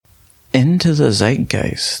Into the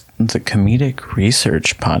Zeitgeist, the comedic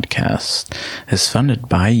research podcast, is funded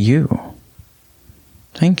by you.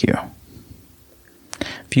 Thank you.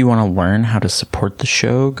 If you want to learn how to support the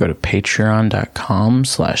show, go to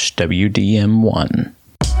patreon.com/WDM1.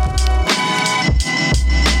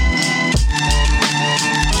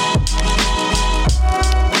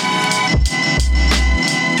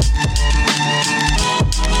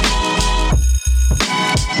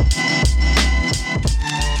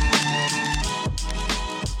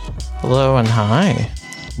 Hello and hi.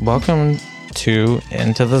 Welcome to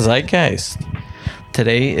Into the Zeitgeist.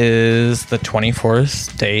 Today is the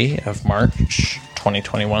 24th day of March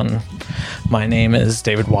 2021. My name is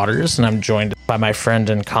David Waters, and I'm joined by my friend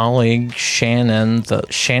and colleague, Shannon.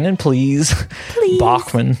 Shannon, please.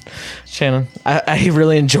 Bachman. Shannon. I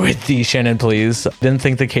really enjoyed the Shannon, please. Didn't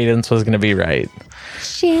think the cadence was going to be right.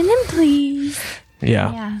 Shannon, please.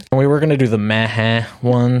 Yeah. We were going to do the meh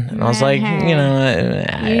one, and I was like,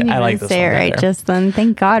 I like this one say it right better. just then.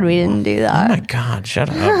 Thank God we didn't do that. Oh my God, shut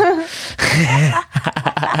up.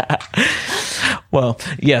 Well,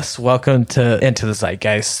 yes, welcome to Into the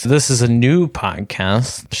Zeitgeist. This is a new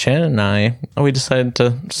podcast. Shannon and I, we decided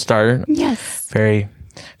to start. Yes. Very,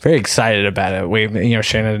 very excited about it.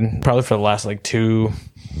 Shannon, probably for the last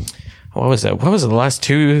what was it? The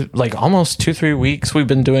last almost 2-3 weeks we've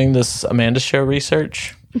been doing this Amanda Show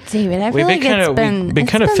research? David, I feel like it's been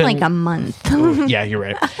like a month. Yeah, you're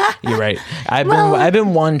right. I've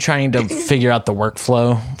been one trying to figure out the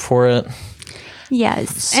workflow for it.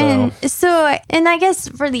 Yes. And I guess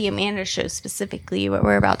for the Amanda Show specifically, what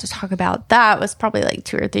we're about to talk about, that was probably like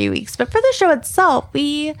 2 or 3 weeks. But for the show itself,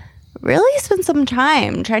 we really spent some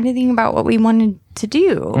time trying to think about what we wanted to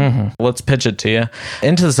do. Mm-hmm. Let's pitch it to you.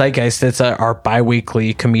 Into the Zeitgeist, it's our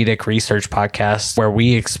bi-weekly comedic research podcast where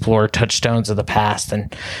we explore touchstones of the past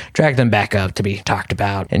and drag them back up to be talked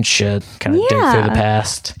about and should kind of dig through the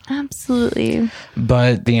past. Absolutely.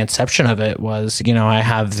 But the inception of it was, I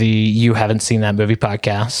have the You Haven't Seen That Movie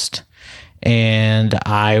podcast. And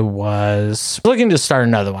I was looking to start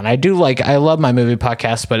another one. I love my movie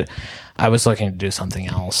podcast, but I was looking to do something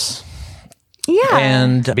else. Yeah.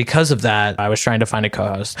 And because of that, I was trying to find a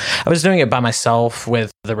co-host. I was doing it by myself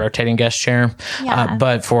with the rotating guest chair. Yeah.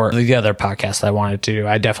 But for the other podcast I wanted to do,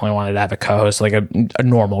 I definitely wanted to have a co-host, like a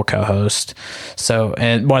normal co-host. So,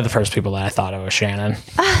 and one of the first people that I thought of was Shannon.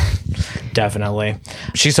 Definitely.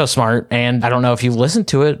 She's so smart. And I don't know if you listened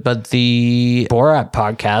to it, but the Borat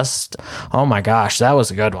podcast, oh my gosh, that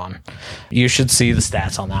was a good one. You should see the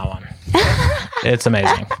stats on that one. It's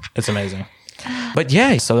amazing. It's amazing. But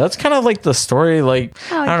yeah, so that's kind of like the story. I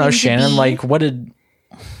don't know, Shannon, what did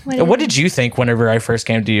you think whenever I first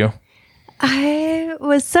came to you? I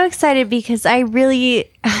was so excited because I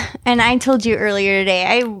really, and I told you earlier today,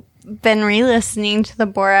 I've been re-listening to the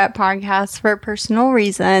Borat podcast for personal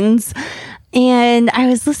reasons. And I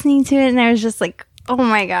was listening to it and I was just like, oh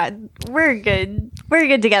my God, we're good. We're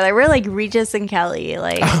good together. We're like Regis and Kelly,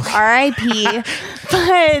 R.I.P.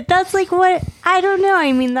 But that's what, I don't know.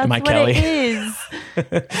 I mean, that's what Kelly? it is.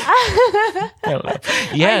 I don't know.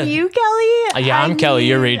 Yeah. Are you Kelly? Yeah, I'm Kelly.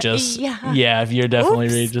 You're Regis. Yeah. You're definitely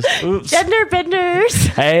Regis. Oops. Gender benders.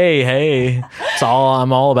 Hey.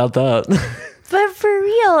 I'm all about that. But for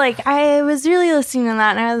real, I was really listening to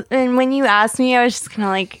that. And when you asked me, I was just kind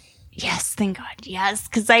of like, yes, thank God, yes.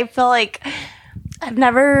 Because I feel like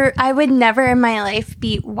I would never in my life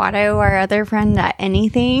beat Watto, our other friend, at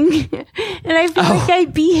anything. And I feel like I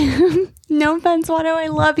beat him. No offense, Watto, I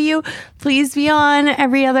love you. Please be on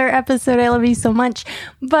every other episode. I love you so much.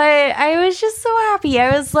 But I was just so happy.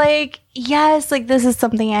 I was like, yes, this is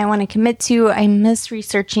something I want to commit to. I miss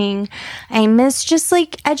researching. I miss just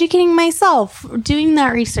educating myself, doing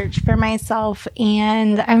that research for myself.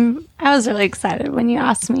 And I was really excited when you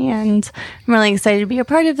asked me, and I'm really excited to be a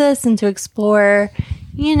part of this and to explore,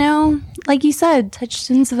 like you said,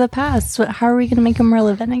 touchstones of the past. How are we going to make them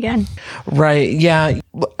relevant again? Right. Yeah.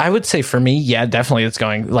 I would say for me, yeah, definitely it's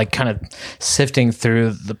going kind of sifting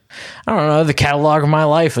through the catalog of my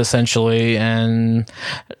life essentially. And,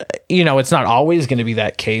 it's not always going to be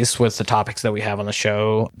that case with the topics that we have on the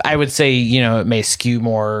show. I would say, it may skew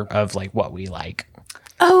more of what we like.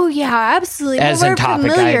 Oh yeah, absolutely. As in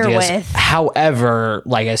topic ideas. With. However,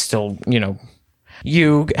 I still,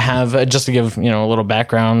 you have, just to give, a little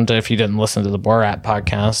background, if you didn't listen to the Borat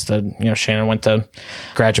podcast, Shannon went to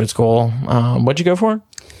graduate school. What'd you go for?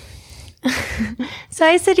 So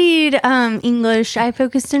I studied English. I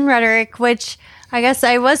focused in rhetoric, which I guess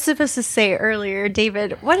I was supposed to say earlier,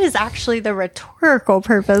 David, what is actually the rhetorical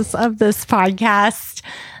purpose of this podcast?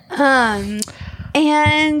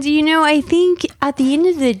 And, I think at the end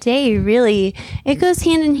of the day, really, it goes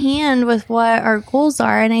hand in hand with what our goals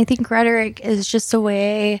are. And I think rhetoric is just a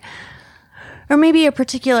way, or maybe a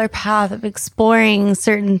particular path of exploring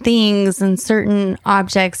certain things and certain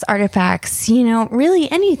objects, artifacts,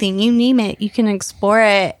 really anything, you name it, you can explore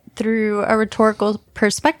it through a rhetorical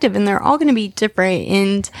perspective, and they're all going to be different.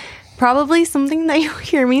 And probably something that you'll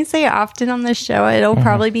hear me say often on the show, it'll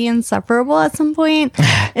probably be inseparable at some point,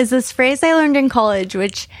 is this phrase I learned in college,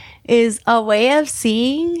 which is a way of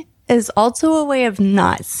seeing is also a way of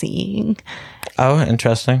not seeing. Oh,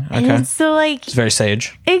 interesting. Okay. And so, it's very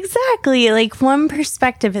sage. Exactly. One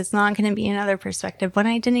perspective is not going to be another perspective. One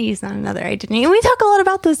identity is not another identity. And we talk a lot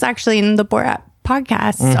about this actually in the Borat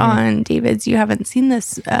podcast on David's. You haven't seen that.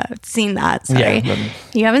 Sorry. Yeah,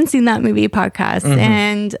 you haven't seen that movie podcast.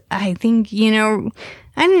 And I think,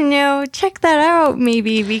 I don't know, check that out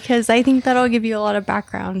maybe, because I think that'll give you a lot of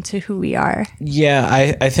background to who we are.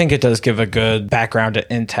 Yeah, I think it does give a good background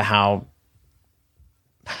into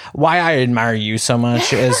why I admire you so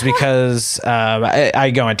much is because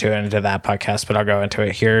I go into that podcast, but I'll go into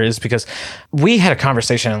it here, is because we had a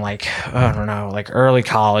conversation in I don't know, early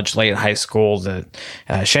college, late high school, that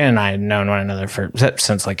Shannon and I had known one another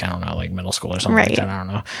since I don't know, middle school or something like that. I don't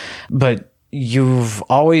know. But you've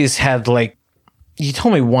always had you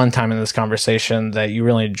told me one time in this conversation that you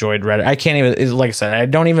really enjoyed Reddit. I can't even, like I said, I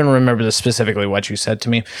don't even remember specifically what you said to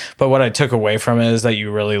me, but what I took away from it is that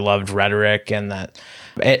you really loved rhetoric, and that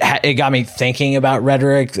it got me thinking about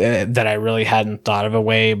rhetoric that I really hadn't thought of a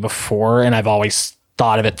way before, and I've always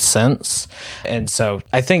thought of it since. And so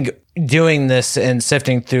I think doing this and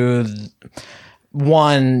sifting through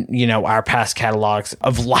one, our past catalogs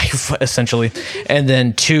of life, essentially, and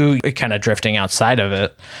then two, kind of drifting outside of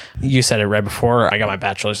it. You said it right before. I got my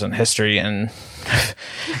bachelor's in history, and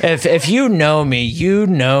if you know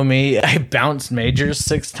me, I bounced majors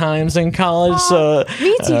 6 times in college. So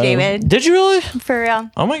me too, David. Did you really? For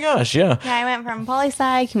real? Oh my gosh, yeah. Yeah, I went from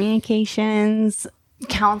poli-sci, communications,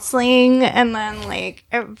 counseling, and then it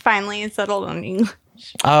finally settled on English.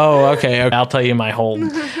 Oh, okay. I'll tell you my whole.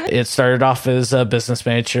 It started off as a business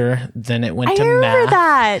major, then it went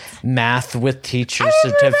to math with teacher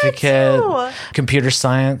certificate, computer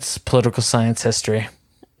science, political science, history.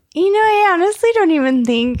 I honestly don't even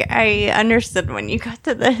think I understood when you got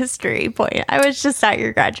to the history point. I was just at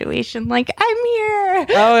your graduation, I'm here.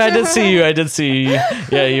 Oh, I did see you.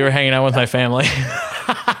 Yeah, you were hanging out with my family.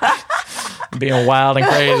 Being wild and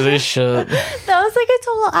crazy shit. That was a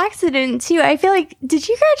total accident too. I feel did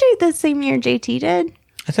you graduate the same year JT did?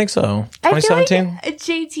 I think so. 2017? I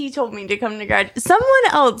feel JT told me to come to graduation. Someone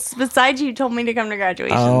else besides you told me to come to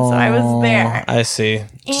graduation, so I was there. I see.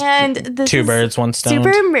 And this two birds, one stone.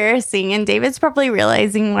 Super embarrassing, and David's probably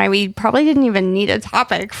realizing why we probably didn't even need a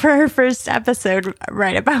topic for our first episode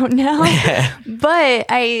right about now. But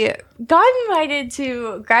I got invited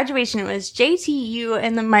to graduation. It was JT, you,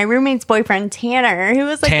 and then my roommate's boyfriend Tanner, who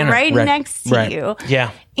was right next to you.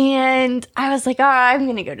 Yeah. And I was I'm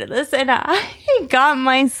going to go to this. And I got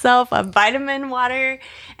myself a vitamin water,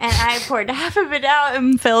 and I poured half of it out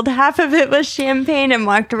and filled half of it with champagne and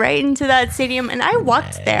walked right into that stadium. And I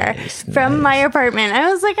walked there from my apartment. I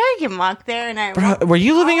was I can walk there. And were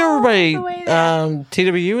you living over by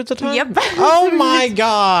TWU at the time? Yep. Oh my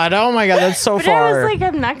God. That's so far. I was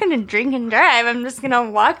I'm not going to drink and drive. I'm just going to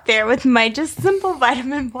walk there with my just simple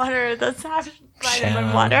vitamin water that's half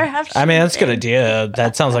vitamin water, half champagne. I mean, that's a good idea.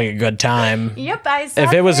 That sounds like a good time. Yep.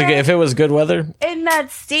 If it was good weather in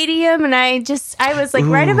that stadium, and I was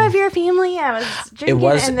right above your family. I was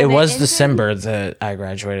drinking. It was December that I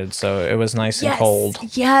graduated, so it was nice and cold.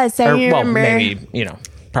 Yes, I remember. Well, maybe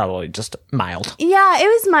probably just mild. Yeah, it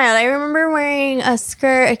was mild. I remember wearing a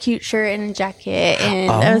skirt, a cute shirt, and a jacket, and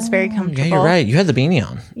it was very comfortable. Yeah, you're right. You had the beanie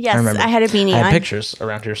on. Yes, I had a beanie on. I had pictures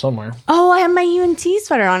around here somewhere. Oh, I have my UNT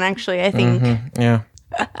sweater on, actually, I think. Mm-hmm. Yeah.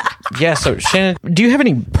 Yeah, so Shannon, do you have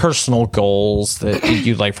any personal goals that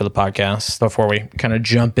you'd like for the podcast before we kind of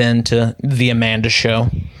jump into the Amanda show?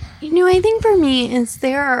 I think for me is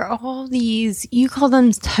there are all these, you call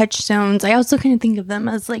them touchstones. I also kind of think of them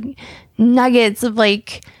as nuggets of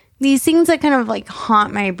these things that kind of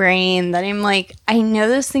haunt my brain, that I'm I know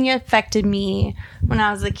this thing affected me when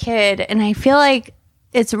I was a kid, and I feel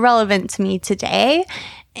it's relevant to me today.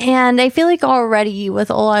 And I feel already with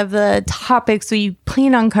all of the topics we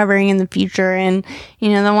plan on covering in the future, and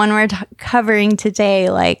the one we're covering today,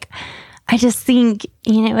 I just think,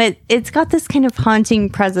 it's got this kind of haunting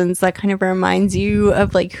presence that kind of reminds you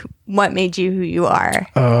of like what made you who you are.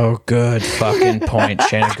 Oh, good fucking point,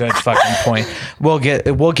 Shannon. Good fucking point. We'll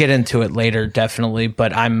get into it later, definitely.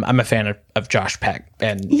 But I'm a fan of Josh Peck,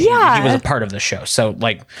 and he was a part of the show. So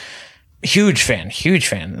like, huge fan.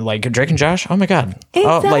 Like Drake and Josh. Oh my god.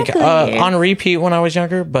 Exactly. On repeat when I was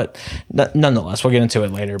younger, but nonetheless, we'll get into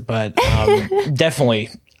it later. But definitely.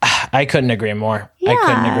 I couldn't agree more.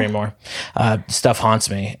 Stuff haunts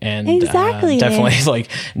me, and definitely like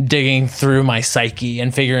digging through my psyche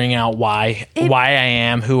and figuring out why I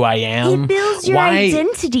am who I am. It builds your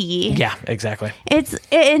identity. Yeah, exactly. I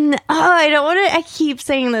don't want to. I keep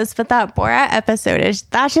saying this, but that Borat episode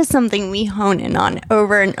that's just something we hone in on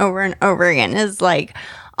over and over and over again. Is like,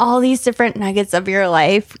 all these different nuggets of your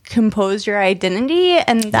life compose your identity,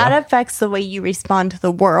 and that affects the way you respond to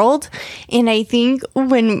the world. And I think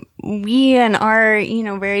when we and our,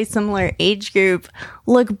 very similar age group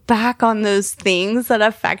look back on those things that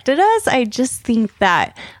affected us, I just think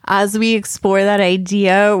that as we explore that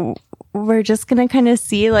idea, we're just going to kind of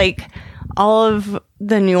see like all of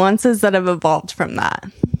the nuances that have evolved from that.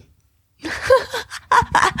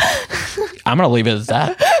 I'm going to leave it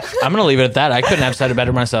at that. I couldn't have said it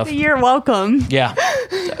better myself. You're welcome. Yeah.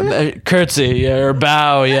 Curtsy or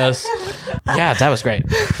bow. Yes. Yeah, that was great.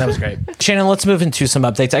 Shannon, let's move into some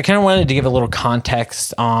updates. I kind of wanted to give a little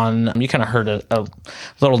context on, you kind of heard a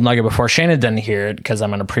little nugget before. Shannon didn't hear it because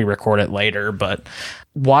I'm going to pre-record it later, but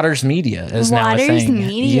Waters Media is now a thing. Waters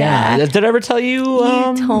Media. Yeah. Did I ever tell you?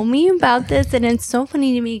 You told me about this, and it's so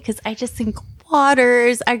funny to me because I just think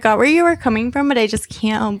Waters. I got where you were coming from, but I just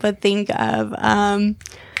can't help but think of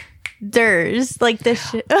Durs, like the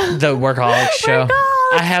Workaholics show.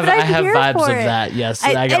 I have vibes of that. Yes,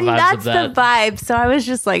 I got vibes of that. And that's the vibe. So I was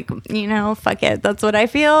just like, fuck it. That's what I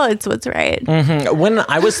feel. It's what's right. Mm-hmm. When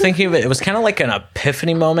I was thinking of it, it was kind of like an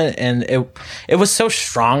epiphany moment, and it was so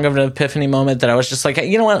strong of an epiphany moment that I was just like, hey,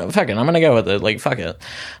 you know what? Fuck it. I'm gonna go with it. Like, fuck it.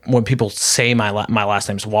 When people say my last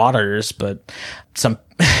name's Waters, but some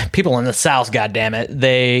people in the South, goddammit,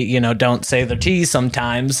 they don't say their T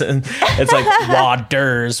sometimes, and it's like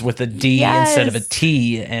Waters with a D instead of a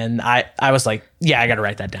T, and I was like, yeah, I gotta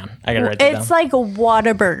write that down. It's like a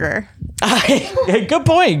Whataburger. Good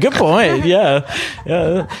point. Yeah.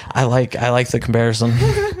 I like the comparison.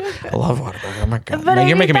 I love Whataburger. Oh my god, but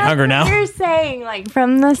you're making me hungry now. You're saying like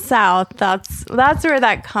from the South. That's where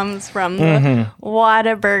that comes from. The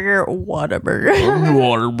Whataburger.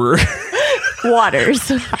 Waters.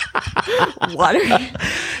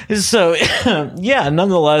 So yeah,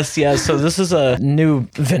 nonetheless, yeah. So this is a new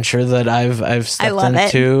venture that I've stepped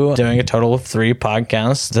into, doing a total of 3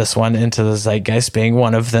 podcasts. This one, Into the Zeitgeist, being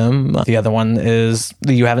one of them. The other one is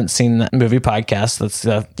the You Haven't Seen That Movie podcast. That's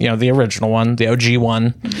the original one, the OG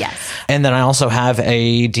one. Yes. And then I also have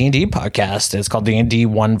a D&D podcast. It's called D&D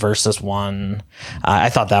 1 versus 1. I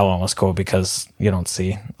thought that one was cool because you don't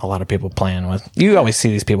see a lot of people playing with. You always see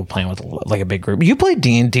these people playing with like a big group. You played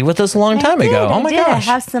D&D with us a long time ago. Oh my gosh.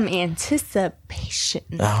 I have some anticipation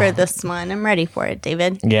for this one. I'm ready for it,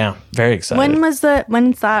 David. Yeah, very excited. When's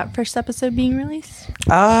that first episode being released?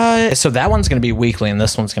 So that one's going to be weekly and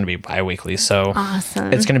this one's going to be bi-weekly. So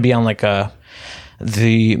awesome. It's going to be on like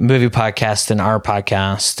the movie podcast and our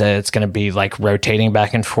podcast. It's going to be like rotating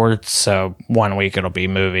back and forth. So 1 week it'll be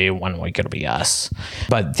movie, 1 week it'll be us.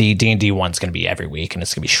 But the D&D one's going to be every week and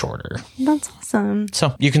it's going to be shorter. That's awesome.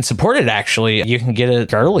 So you can support it actually. You can get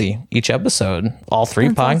it early each episode, all 3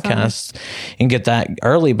 podcasts. Awesome. You can get that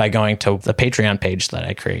early by going to the Patreon page that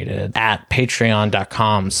I created at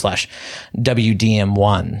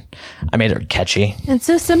patreon.com/WDM1. I made it catchy. It's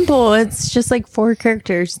so simple. It's just like 4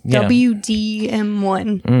 characters. Yeah. WDM1.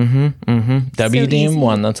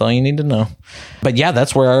 WDM1. That's all you need to know. But yeah,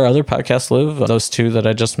 that's where our other podcasts live. Those 2 that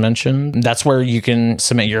I just mentioned. That's where you can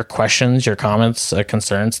submit your questions, your comments,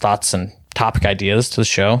 concerns, thoughts, and topic ideas to the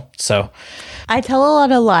show. So I tell a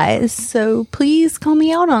lot of lies, so please call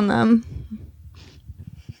me out on them.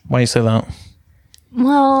 Why do you say that?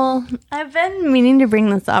 Well, I've been meaning to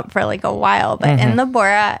bring this up for like a while, but in the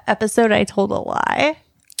Borat episode, I told a lie.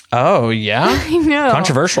 Oh, yeah? I know.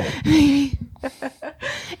 Controversial.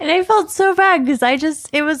 And I felt so bad because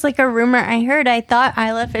it was like a rumor I heard. I thought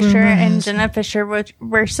Isla Fisher and Jenna Fisher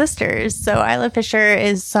were sisters. So Isla Fisher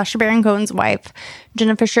is Sacha Baron Cohen's wife.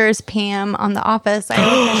 Jenna Fisher is Pam on The Office.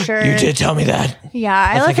 Isla Fisher. You did tell me that.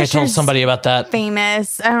 Yeah. I think I told somebody about that.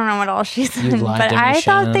 Famous. I don't know what all she's done. But I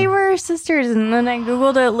thought they were sisters. And then I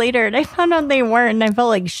Googled it later and I found out they weren't. And I felt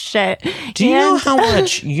like shit. Do you know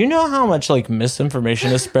how much like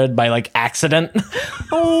misinformation is spread by like accident?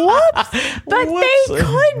 What? But they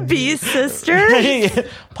could be sisters.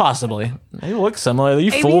 Possibly. They look similar.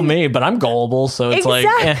 You fool me, but I'm gullible, so it's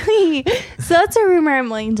exactly. So that's a rumor I'm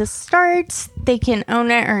willing to start. They can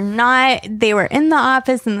own it or not. They were in the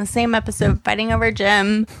office in the same episode fighting over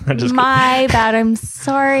Jim. My bad. I'm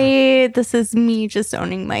sorry. This is me just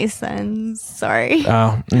owning my sins. Sorry.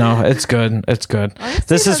 Oh, no, it's good. It's good. Honestly,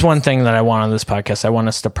 this is one thing that I want on this podcast. I want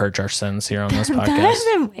us to purge our sins here on this podcast. That has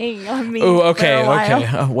been weighing on me. Oh, okay,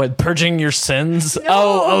 okay. What, purging your sins? No.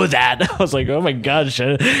 Oh, that. I was like, oh my gosh.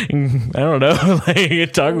 I don't know.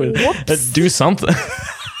 Like, talk with, do something.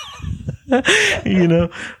 You know?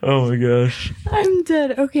 Oh my gosh. I'm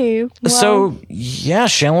dead. Okay. Well, so, yeah,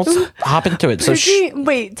 Shannon, let's hop into it.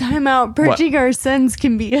 Wait, time out. Purging our sins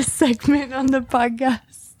can be a segment on the podcast.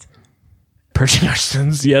 Purging our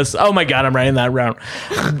sins, yes. Oh my god, I'm writing that round.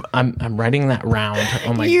 I'm writing that round.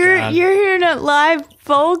 Oh my god. You're hearing it live,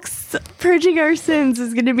 folks. Purging our sins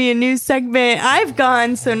is going to be a new segment. I've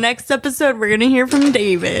gone, so next episode we're going to hear from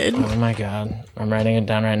David. Oh my god. I'm writing it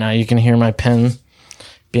down right now. You can hear my pen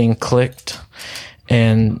being clicked,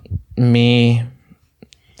 and me.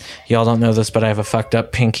 Y'all don't know this, but I have a fucked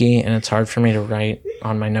up pinky, and it's hard for me to write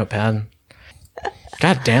on my notepad.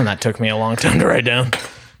 God damn, that took me a long time to write down.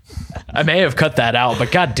 I may have cut that out,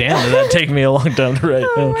 but god damn, did that take me a long time to write down.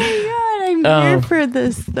 Oh my god, I'm here for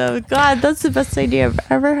this, though. God, that's the best idea I've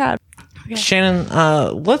ever had. Okay.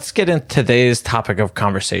 Shannon, let's get into today's topic of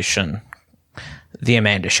conversation, the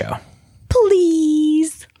Amanda Show.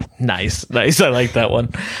 Please. Nice. I like that one.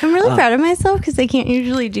 I'm really proud of myself because I can't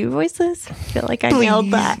usually do voices. I feel like I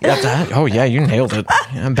nailed that. Got that? Oh, yeah, you nailed it.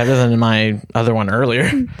 I'm better than my other one earlier.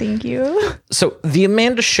 Thank you. So, The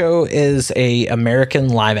Amanda Show is a American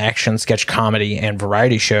live-action sketch comedy and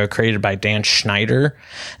variety show created by Dan Schneider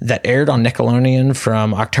that aired on Nickelodeon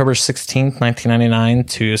from October 16th, 1999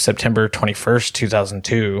 to September 21st,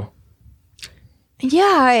 2002.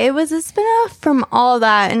 Yeah, it was a spinoff from all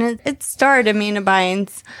that, and it starred Amanda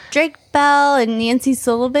Bynes, Drake Bell, and Nancy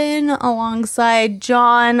Sullivan alongside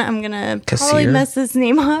John. I'm gonna probably mess his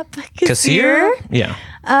name up. Kassir? Yeah.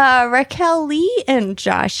 Raquel Lee and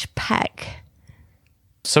Josh Peck.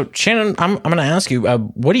 So Shannon, I'm gonna ask you,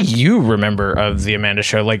 what do you remember of the Amanda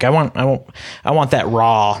Show? Like, I want that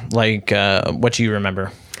raw. Like, what do you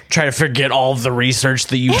remember? Try to forget all of the research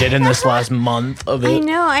that you did in this last month of it. I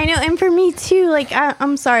know. And for me too, like,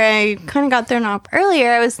 I'm sorry, I kind of got thrown off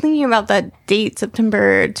earlier. I was thinking about that date,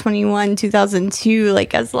 September 21, 2002,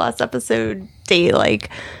 like as the last episode date, like,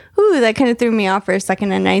 ooh, that kind of threw me off for a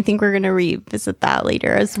second. And I think we're going to revisit that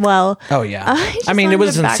later as well. Oh, yeah. I mean, it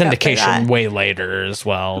was in syndication way later as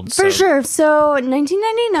well. For sure. So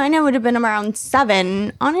 1999, I would have been around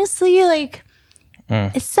 7. Honestly, like...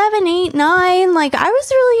 7, 8, 9. Like, I was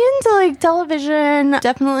really into like television,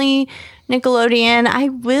 definitely Nickelodeon. I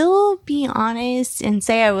will be honest and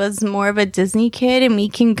say I was more of a Disney kid, and we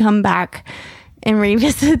can come back and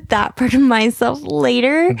revisit that part of myself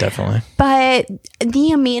later. Definitely. But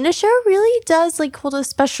the Amanda Show really does like hold a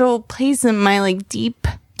special place in my like deep,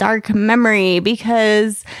 dark memory,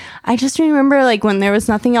 because I just remember like when there was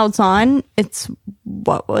nothing else on, it's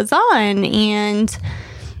what was on. And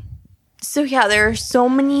so, yeah, there are so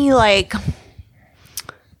many, like,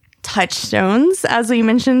 touchstones, as we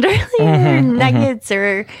mentioned earlier, nuggets,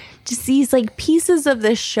 or just these, like, pieces of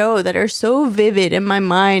the show that are so vivid in my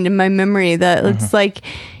mind and my memory that it's like,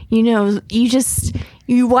 you know,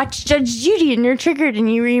 you watch Judge Judy and you're triggered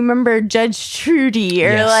and you remember Judge Trudy,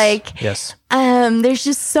 or yes. There's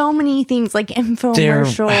just so many things like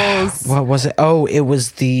infomercials. What was it? Oh, it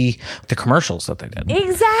was the commercials that they did.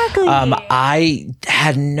 Exactly. I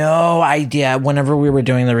had no idea. Whenever we were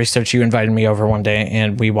doing the research, you invited me over one day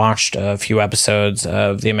and we watched a few episodes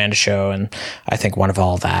of The Amanda Show, and I think one of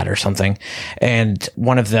All That or something. And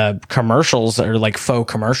one of the commercials, or like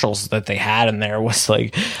faux commercials that they had in there, was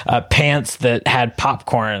like pants that had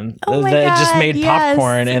popcorn. Oh my that God, just made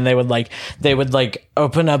popcorn, and they would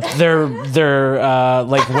open up their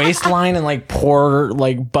like waistline and like pour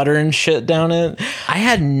like butter and shit down it. I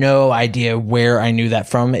had no idea where I knew that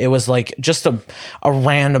from. It was like just a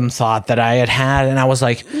random thought that I had, and I was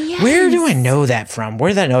like, where do I know that from? Where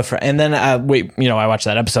did I know it from? And then I watched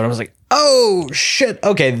that episode. I was like, oh shit,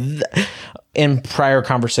 okay. In prior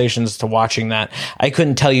conversations to watching that, I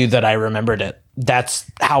couldn't tell you that I remembered it. That's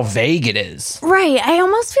how vague it is. Right. I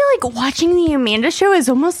almost feel like watching the Amanda Show is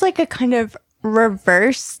almost like a kind of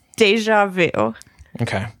reverse deja vu.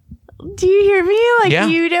 Okay. Do you hear me? Like, yeah.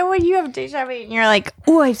 You know when you have deja vu and you're like,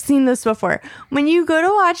 oh, I've seen this before. When you go to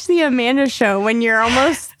watch the Amanda Show when you're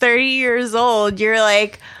almost 30 years old, you're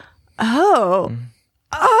like, oh,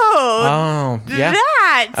 yeah.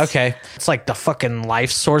 that? Okay. It's like the fucking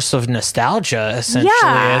life source of nostalgia, essentially.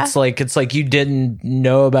 Yeah. It's like you didn't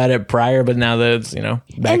know about it prior, but now that it's,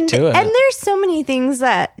 back to it. And there's so many things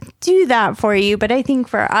that do that for you. But I think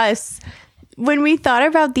for us, when we thought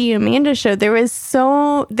about the Amanda Show, there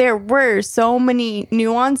were so many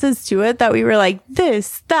nuances to it that we were like,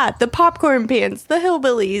 this, that, the popcorn pants, the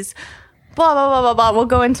hillbillies, blah, blah, blah, blah, blah. We'll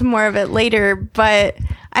go into more of it later. But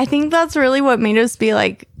I think that's really what made us be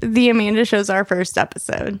like, the Amanda Show's our first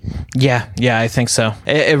episode. Yeah, I think so.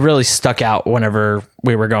 It really stuck out whenever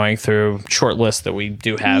we were going through short lists that we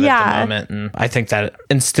do have at the moment. And I think that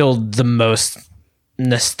instilled the most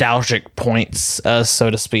nostalgic points, so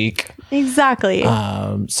to speak. Exactly.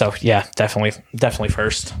 So yeah, definitely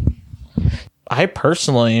first.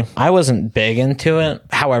 I wasn't big into it.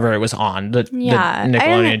 However, it was on. The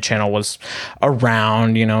Nickelodeon channel was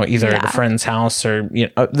around, either at a friend's house or,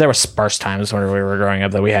 there were sparse times when we were growing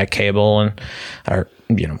up that we had cable or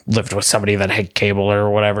lived with somebody that had cable or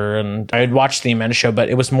whatever. And I'd watch the Amanda Show, but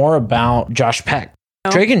it was more about Josh Peck.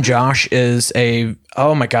 Drake and Josh is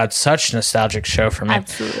oh my God, such a nostalgic show for me.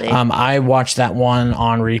 Absolutely. I watched that one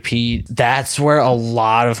on repeat. That's where a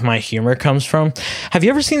lot of my humor comes from. Have you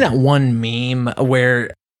ever seen that one meme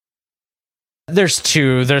where there's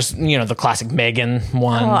two? There's, the classic Megan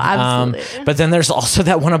one. Oh, absolutely. But then there's also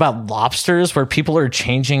that one about lobsters where people are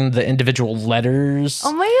changing the individual letters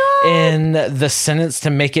Oh my God. in the sentence to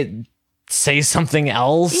make it say something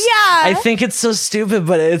else. Yeah. I think it's so stupid,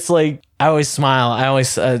 but it's like, I always smile. I always,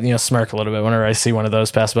 smirk a little bit whenever I see one of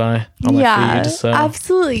those pass by on my feed. So.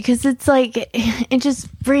 Absolutely. Because it's like, it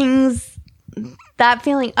just brings that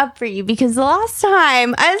feeling up for you. Because the last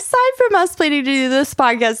time, aside from us planning to do this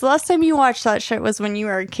podcast, the last time you watched that shit was when you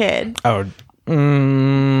were a kid. Oh,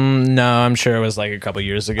 no, I'm sure it was like a couple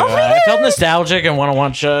years ago. Oh I felt nostalgic and want to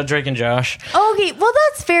watch Drake and Josh. Okay, well,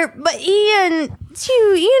 that's fair. But Ian,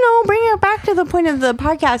 to, bring it back to the point of the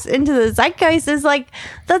podcast into the zeitgeist is like,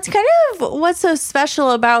 that's kind of what's so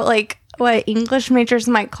special about like what English majors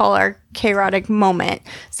might call our chaotic moment.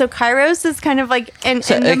 So Kairos is kind of like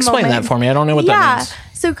explain that for me. I don't know what that means.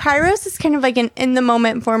 So Kairos is kind of like an in the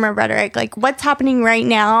moment form of rhetoric, like what's happening right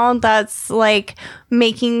now that's like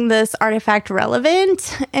making this artifact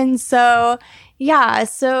relevant. And so,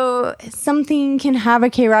 so something can have a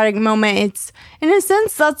chaotic moment. It's, in a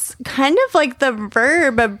sense, that's kind of like the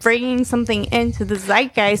verb of bringing something into the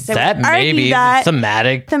zeitgeist. That may be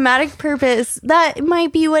thematic purpose. That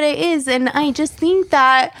might be what it is. And I just think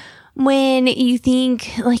that when you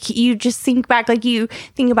think, like, you just think back, like you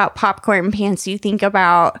think about popcorn pants, you think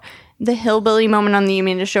about the hillbilly moment on the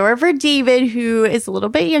Amanda Show, or for David, who is a little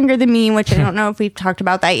bit younger than me, which I don't know if we've talked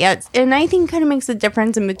about that yet. And I think kind of makes a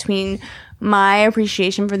difference in between my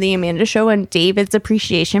appreciation for the Amanda Show and David's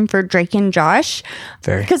appreciation for Drake and Josh.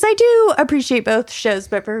 Because I do appreciate both shows,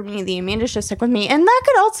 but for me, the Amanda Show stuck with me. And that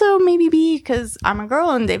could also maybe be because I'm a girl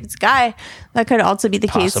and David's a guy. That could also be the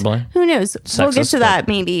case. Who knows? We'll get to that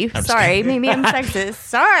maybe. Sorry, maybe I'm sexist.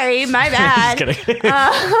 Sorry, my bad. Just kidding.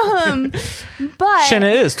 But Shanna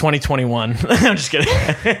is 2021. I'm just kidding.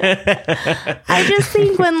 I just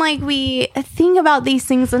think when like we think about these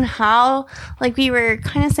things and how, like we were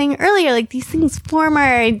kind of saying earlier, like these things form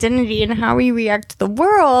our identity and how we react to the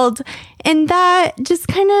world, and that just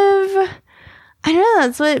kind of, I don't know,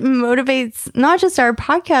 that's what motivates not just our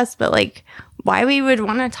podcast, but like why we would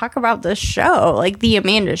want to talk about this show, like the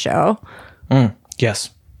Amanda Show.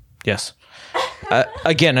 Yes.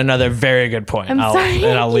 Again, another very good point. I'll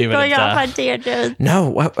leave it at that. On tangents.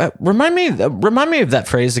 No, remind me of that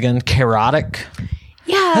phrase again. Chaotic.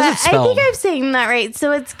 Yeah, I think I'm saying that right.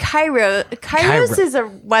 So it's Kairos. Kairos is a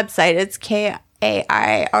website. It's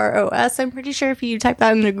Kairos. I'm pretty sure if you type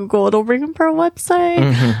that into Google, it'll bring up our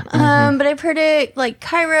website. But I've heard it like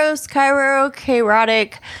Kairos, Cairo,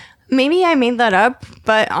 chaotic. Maybe I made that up,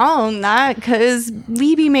 but I'll own that because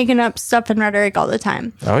we be making up stuff in rhetoric all the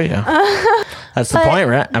time. Oh, yeah. That's the point,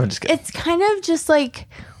 right? I'm just kidding. It's kind of just like,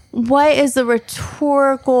 what is the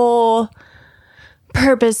rhetorical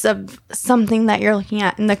purpose of something that you're looking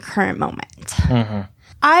at in the current moment?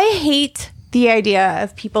 I hate the idea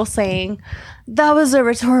of people saying, that was a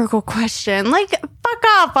rhetorical question. Like, fuck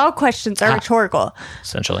off. All questions are rhetorical.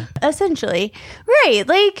 Essentially. Right.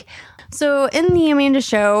 Like, so in the Amanda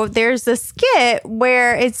Show, there's a skit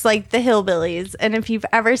where it's like the hillbillies. And if you've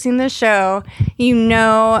ever seen the show, you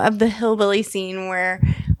know of the hillbilly scene where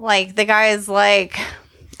like the guy is like,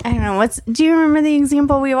 I don't know, do you remember the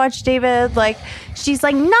example we watched, David? Like, she's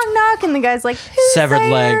like, knock, knock. And the guy's like, who's severed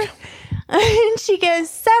there? Leg. And she goes,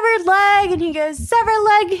 severed leg. And he goes, severed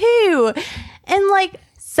leg who? And like,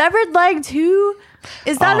 severed leg who?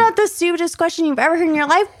 Is that not the stupidest question you've ever heard in your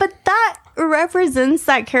life? But that represents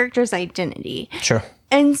that character's identity. Sure.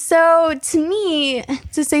 And so, to me,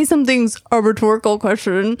 to say something's a rhetorical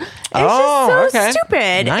question, it's just so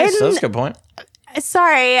stupid. Nice, that's a good point.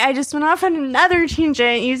 Sorry, I just went off on another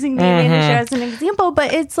tangent using the Amanda Show as an example,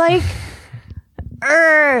 but it's like,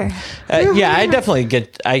 yeah, I definitely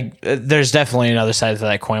get. There's definitely another side to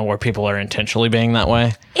that coin where people are intentionally being that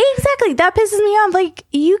way. Exactly, that pisses me off. Like,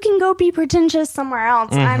 you can go be pretentious somewhere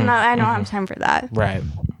else. I don't have time for that. Right.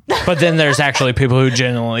 But then there's actually people who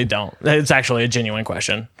genuinely don't. It's actually a genuine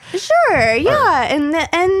question. Sure, yeah,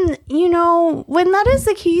 and you know, when that is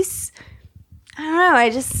the case, I don't know.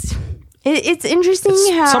 It's interesting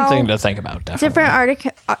how something to think about.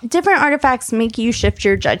 Definitely. Different artifacts make you shift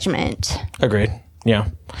your judgment. Agreed. Yeah,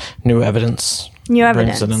 new evidence.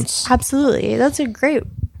 Absolutely, that's a great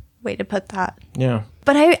way to put that. Yeah,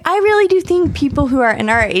 but I really do think people who are in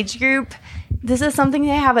our age group, this is something they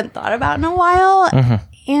haven't thought about in a while.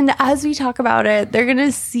 And as we talk about it, they're going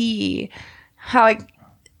to see how it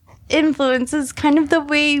influences kind of the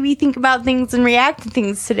way we think about things and react to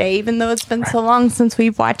things today, even though it's been so long since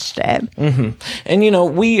we've watched it. And, you know,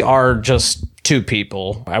 we are just two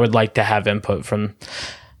people. I would like to have input from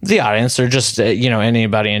the audience or just, you know,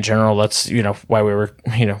 anybody in general. That's, you know, why we were,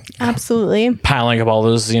 you know, absolutely piling up all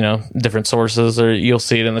those, you know, different sources, or you'll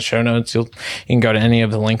see it in the show notes. You can go to any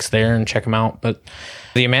of the links there and check them out. But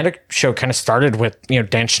the Amanda Show kind of started with, you know,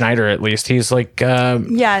 Dan Schneider, at least. He's like,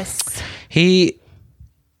 yes.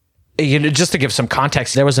 You know, just to give some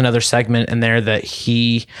context, there was another segment in there that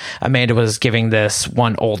Amanda was giving this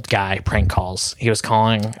one old guy prank calls. He was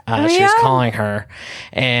calling, she was calling her,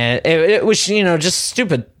 and it was, you know, just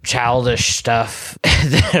stupid, childish stuff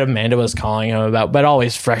that Amanda was calling him about, but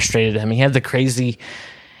always frustrated him. He had the crazy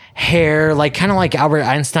hair, like kind of like Albert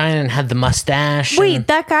Einstein, and had the mustache. Wait,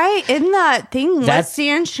 that guy in that thing was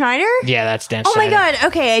Dan Schneider? Yeah, that's Dan Schneider. Oh my God.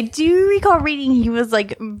 Okay, I do recall reading he was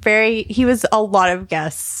a lot of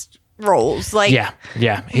guest roles, like he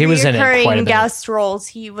was in it quite a bit. Guest roles,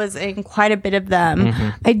 he was in quite a bit of them.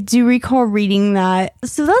 I do recall reading that.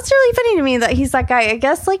 So that's really funny to me that he's that guy. I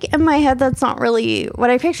guess like in my head that's not really what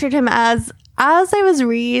I pictured him as I was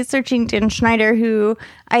researching Dan Schneider, who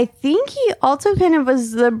I think he also kind of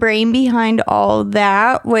was the brain behind all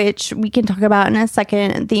that, which we can talk about in a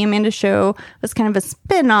second. The Amanda Show was kind of a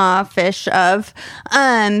spin-off-ish of,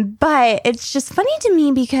 but it's just funny to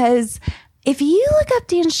me because if you look up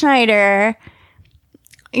Dan Schneider,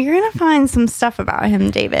 you're going to find some stuff about him,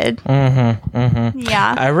 David.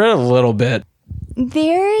 Yeah. I read a little bit.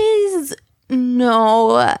 There is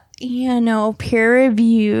no,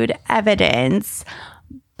 peer-reviewed evidence.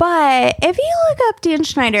 But if you look up Dan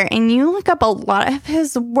Schneider and you look up a lot of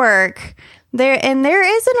his work, there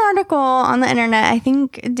is an article on the internet. I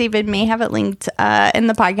think David may have it linked in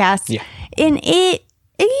the podcast. Yeah. And it,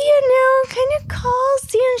 kind of calls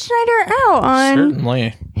Dan Schneider out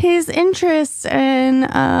on his interest in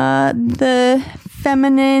the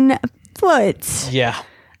feminine foot. Yeah.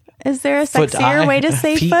 Is there a sexier way to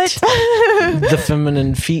say foot? The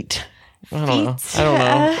feminine feet. I don't know.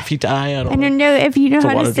 Feet, I don't know. If you know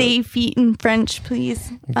how to say feet in French, please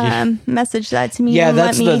message that to me. Yeah,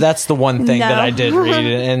 that's the one thing that I did read,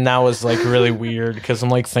 and that was like really weird because I'm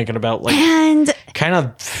like thinking about like kind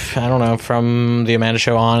of, I don't know, from the Amanda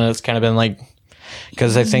Show on, it's kind of been like,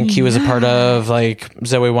 because I think he was a part of like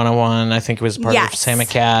Zoe 101. I think he was a part of Sam and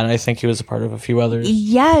Cat. I think he was a part of a few others.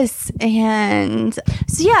 Yes. And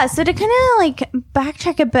so to kind of like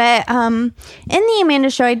backtrack a bit, in the Amanda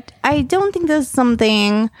Show, I don't think this is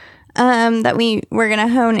something that we're going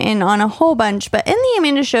to hone in on a whole bunch, but in the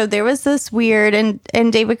Amanda Show, there was this weird,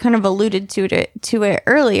 and David kind of alluded to it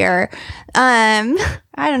earlier.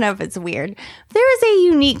 I don't know if it's weird. There was a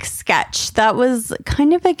unique sketch that was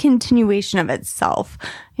kind of a continuation of itself.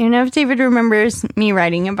 I don't know if David remembers me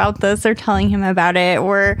writing about this or telling him about it,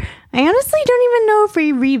 or I honestly don't even know if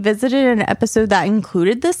we revisited an episode that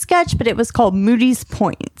included this sketch, but it was called Moody's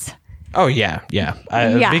Point. Oh, yeah.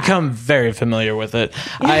 I've become very familiar with it.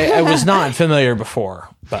 I was not familiar before,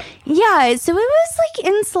 but... Yeah, so it was like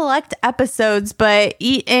in select episodes, but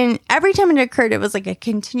and every time it occurred, it was like a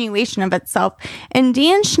continuation of itself. And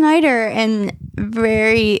Dan Schneider, in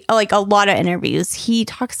a lot of interviews, he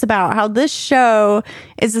talks about how this show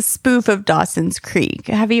is a spoof of Dawson's Creek.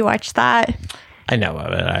 Have you watched that? I know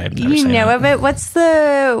of it. I've never seen it. You know of it? What's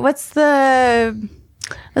the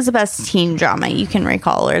best teen drama you can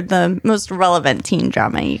recall, or the most relevant teen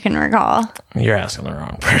drama you can recall? You're asking the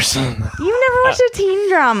wrong person. You've never watched a teen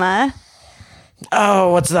drama?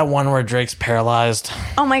 Oh, what's that one where Drake's paralyzed?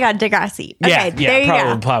 Oh my God, Degrassi. Okay, there you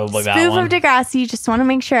go. Probably that Spoof one. of Degrassi. Just want to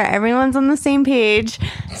make sure everyone's on the same page.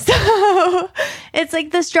 So it's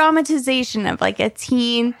like this dramatization of like a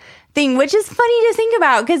teen thing, which is funny to think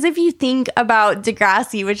about, because if you think about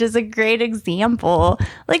Degrassi, which is a great example,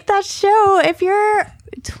 like that show, if you're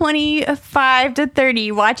 25 to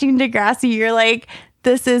 30 watching Degrassi, you're like,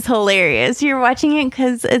 this is hilarious. You're watching it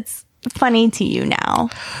because it's funny to you now.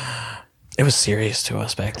 It was serious to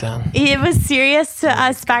us back then. It was serious to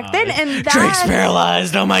us back then, and Drake's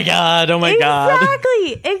paralyzed. Oh my god.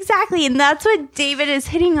 Exactly. And that's what David is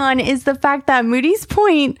hitting on, is the fact that Moody's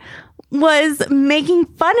Point was making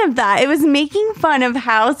fun of that. It was making fun of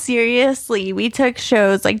how seriously we took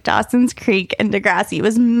shows like Dawson's Creek and Degrassi. It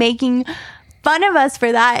was making fun of us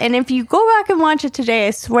for that. And if you go back and watch it today,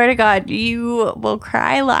 I swear to God, you will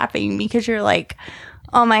cry laughing, because you're like,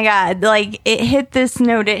 oh my God, like it hit this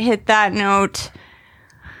note, it hit that note.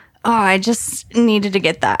 Oh, I just needed to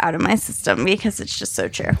get that out of my system, because it's just so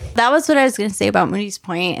true. That was what I was going to say about Moody's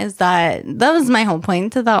Point, is that was my whole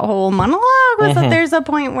point to that whole monologue, was that there's a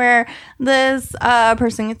point where this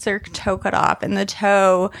person gets their toe cut off, and the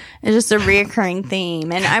toe is just a reoccurring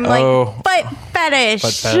theme. And I'm like, butt fetish.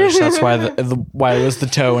 Butt fetish. That's why why it was the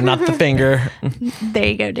toe and not the finger. There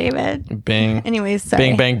you go, David. Bing. Anyways, sorry.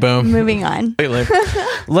 Bing, bang, boom. Moving on.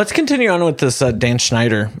 Let's continue on with this Dan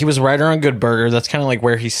Schneider. He was a writer on Good Burger. That's kind of like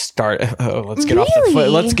where he started. Let's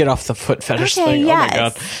get off the foot fetish thing. Yes. Oh my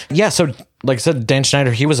God. Yeah. So like I said, Dan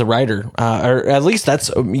Schneider, he was a writer, or at least that's,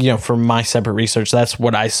 from my separate research, that's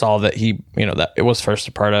what I saw that he, that it was first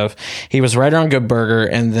a part of. He was a writer on Good Burger,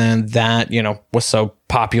 and then that, was so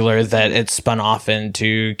popular that it spun off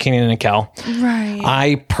into Kenan and Kel. Right.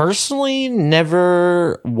 I personally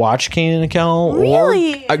never watched Kenan and Kel.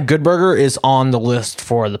 Really? Or Good Burger is on the list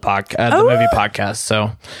for the the movie podcast,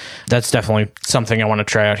 so that's definitely something I want to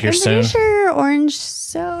try out here soon. I'm pretty sure orange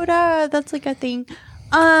soda, that's like a thing.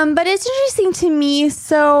 But it's interesting to me.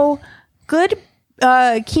 So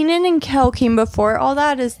Kenan and Kel came before all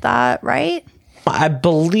that. Is that right? I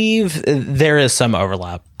believe there is some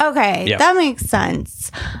overlap. Okay, Yep. That makes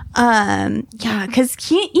sense. Yeah, because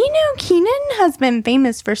Kenan has been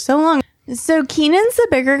famous for so long. So Kenan's the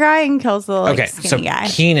bigger guy and Kel's the skinny guy.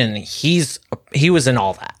 Kenan, he was in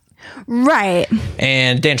all that. Right.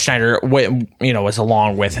 And Dan Schneider, was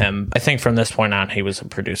along with him. I think from this point on, he was a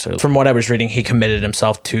producer. From what I was reading, he committed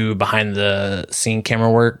himself to behind the scene camera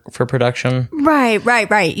work for production. Right.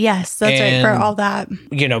 Yes, that's right, for all that.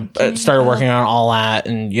 Started working on all that,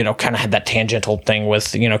 and, kind of had that tangential thing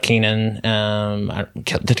with, Kenan.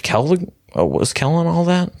 Did Kel, was Kel on all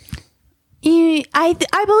that?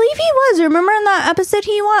 I believe he was. Remember in that episode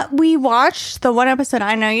we watched, the one episode,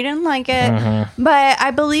 I know you didn't like it, but I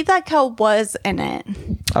believe that Kel was in it.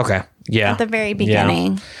 Okay. Yeah. At the very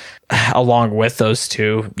beginning. Yeah. Along with those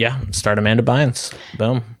two, start Amanda Bynes.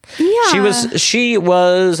 Boom. Yeah. She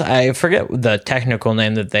was, I forget the technical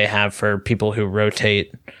name that they have for people who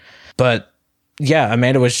rotate, but yeah,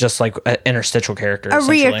 Amanda was just like an interstitial character.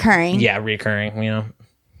 Reoccurring. Yeah, reoccurring,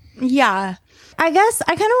 Yeah. I guess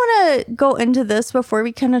I kind of want to go into this before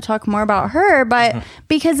we kind of talk more about her, but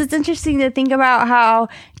because it's interesting to think about how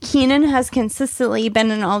Kenan has consistently been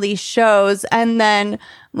in all these shows. And then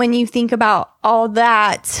when you think about all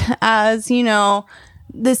that as,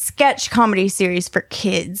 the sketch comedy series for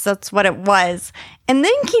kids, that's what it was. And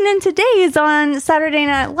then Kenan today is on Saturday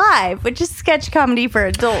Night Live, which is sketch comedy for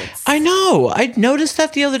adults. I know. I noticed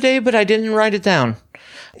that the other day, but I didn't write it down.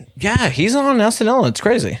 Yeah, he's on SNL. It's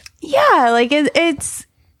crazy. Yeah, like it's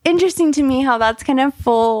interesting to me how that's kind of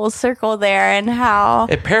full circle there, and how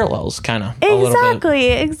it parallels kind of a little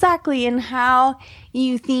bit. Exactly, and how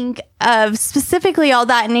you think of specifically all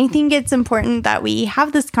that. And I think it's important that we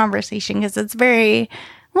have this conversation, because it's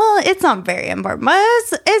it's not very important,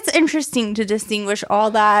 but it's interesting to distinguish all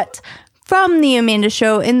that from the Amanda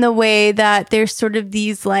Show in the way that there's sort of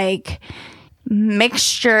these like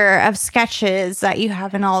mixture of sketches that you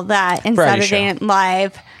have and all that in Saturday Night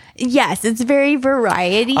Live. Yes, it's very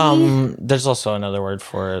variety. There's also another word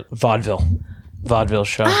for it. Vaudeville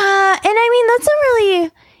show. And I mean, that's not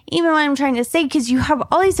really even what I'm trying to say, because you have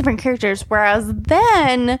all these different characters, whereas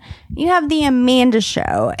then you have the Amanda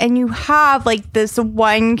Show, and you have like this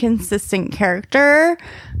one consistent character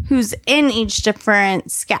who's in each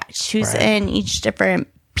different sketch, who's in each different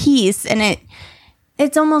piece, and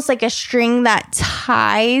it's almost like a string that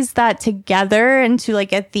ties that together into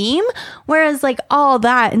like a theme. Whereas like all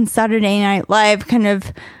that in Saturday Night Live kind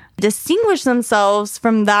of distinguish themselves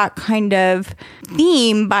from that kind of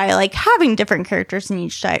theme by like having different characters in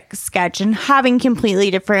each sketch and having completely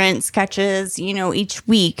different sketches, you know, each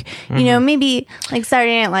week. You know, maybe like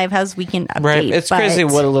Saturday Night Live has Weekend Update. Right. It's crazy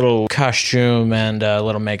what a little costume and a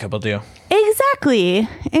little makeup will do. Exactly.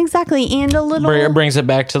 And a little... It brings it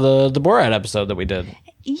back to the Borat episode that we did.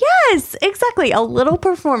 Yes, exactly. A little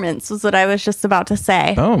performance was what I was just about to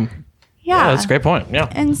say. Oh. Yeah. That's a great point. Yeah.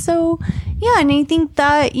 And so, yeah, and I think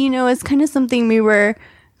that, you know, is kind of something we were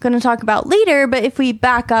going to talk about later. But if we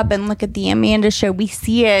back up and look at the Amanda Show, we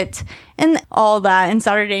see it and all that. And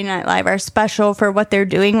Saturday Night Live are special for what they're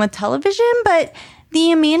doing with television. But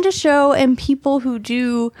the Amanda Show and people who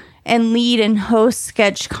do and lead and host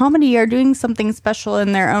sketch comedy are doing something special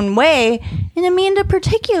in their own way. And Amanda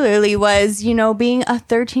particularly was, you know, being a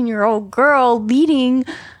 13-year-old girl leading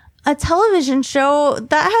a television show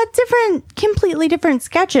that had completely different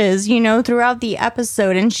sketches, you know, throughout the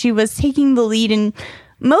episode. And she was taking the lead in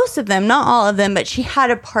most of them, not all of them, but she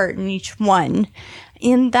had a part in each one.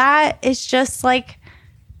 And that is just like,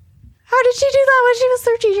 how did she do that when she was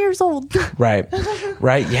 13 years old?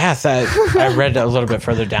 Right. Yeah. I read a little bit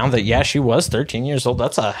further down that, yeah, she was 13 years old.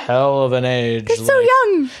 That's a hell of an age. You're so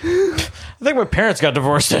young. I think my parents got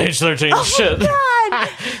divorced at age 13. Oh, shit. My God.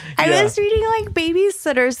 I was reading like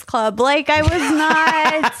Babysitter's Club. Like I was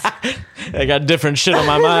not. I got different shit on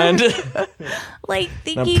my mind. Like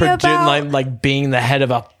thinking about like being the head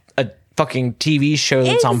of a fucking TV show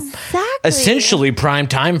that's on essentially prime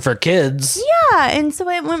time for kids. Yeah, and so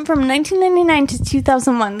it went from 1999 to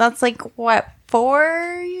 2001. That's like what,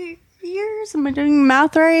 4 years? Am I doing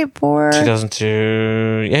math right?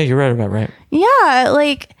 2002. Yeah, you're right about right. Yeah,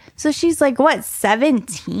 like so she's like what,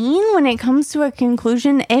 17 when it comes to a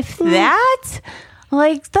conclusion, if that.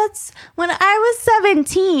 Like, that's when I was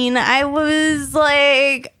 17, I was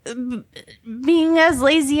like being as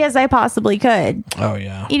lazy as I possibly could. Oh,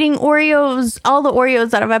 yeah. Eating Oreos, all the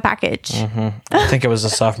Oreos out of a package. Mm-hmm. I think it was a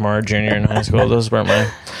sophomore or junior in high school. Those were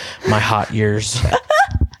my hot years.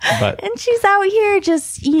 But. And she's out here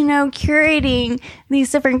just, you know, curating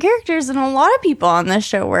these different characters, and a lot of people on this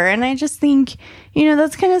show were. And I just think, you know,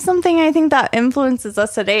 that's kind of something I think that influences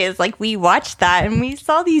us today is like we watched that and we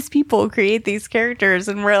saw these people create these characters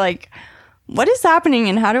and we're like, what is happening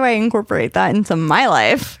and how do I incorporate that into my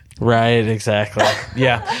life? Right, exactly.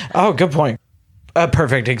 Yeah. Oh, good point. A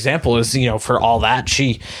perfect example is, you know, for all that,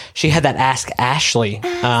 she had that Ask Ashley.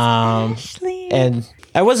 Ashley. And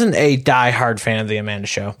I wasn't a diehard fan of the Amanda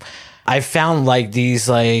Show. I found like these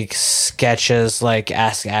like sketches like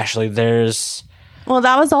Ask Ashley. Well,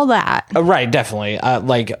 that was all that. Right, definitely.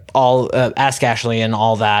 Like all Ask Ashley and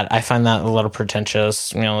all that. I find that a little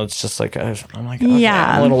pretentious. You know, it's just like I'm like, okay,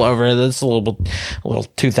 yeah, I'm a little over it. It's a little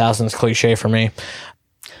 2000s cliche for me.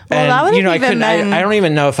 Well, that would, you know, I don't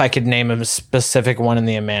even know if I could name a specific one in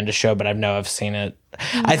the Amanda Show, but I know I've seen it.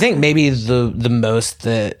 Mm-hmm. I think maybe the most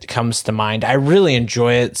that comes to mind, I really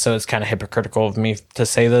enjoy it, so it's kind of hypocritical of me to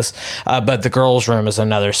say this, but The Girls' Room is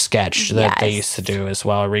another sketch that they used to do as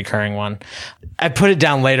well, a recurring one. I put it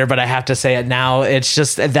down later, but I have to say it now. It's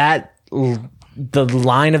just that the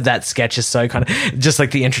line of that sketch is so iconic. Just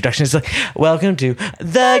like the introduction is like, "Welcome to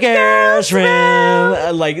the Girls'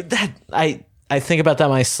 Room." Like that, I think about that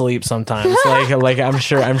in my sleep sometimes. like I'm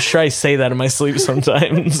sure I say that in my sleep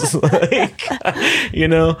sometimes. Like, you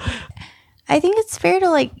know, I think it's fair to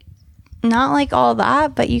like not like all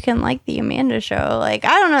that, but you can like the Amanda Show. Like,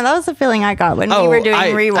 I don't know. That was the feeling I got when we were doing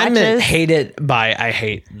rewatches. I meant hate it by I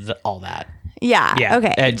hate all that. Yeah.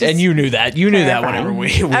 Okay. And you knew that. You knew that whenever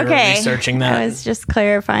we were researching that. I was just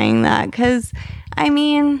clarifying that because, I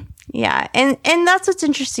mean, yeah. And that's what's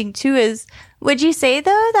interesting too is, would you say,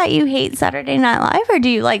 though, that you hate Saturday Night Live or do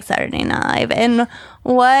you like Saturday Night Live? And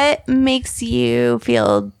what makes you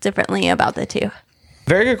feel differently about the two?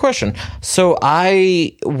 Very good question. So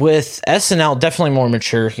with SNL, definitely more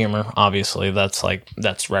mature humor, obviously. That's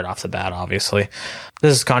right off the bat, obviously.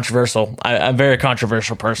 This is controversial. I'm a very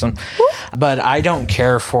controversial person. But I don't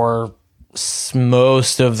care for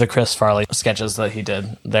most of the Chris Farley sketches that he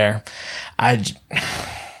did there.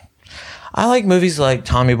 I like movies like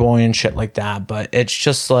Tommy Boy and shit like that, but it's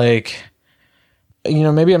just like, you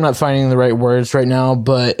know, maybe I'm not finding the right words right now,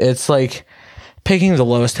 but it's like picking the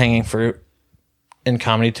lowest hanging fruit in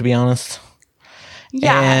comedy, to be honest.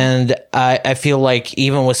 Yeah. And I feel like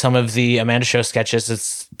even with some of the Amanda Show sketches,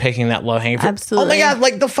 it's picking that low hanging fruit. Absolutely. Oh my God,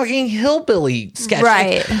 like the fucking hillbilly sketch.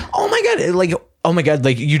 Right. Like, oh my God,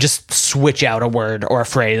 like you just switch out a word or a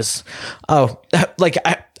phrase. Oh, like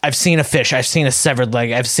I've seen a fish. I've seen a severed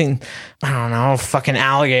leg. I've seen, I don't know, fucking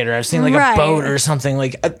alligator. I've seen like a boat or something.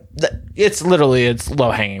 Like it's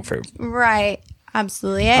low hanging fruit. Right.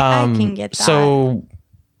 Absolutely. I can get that. So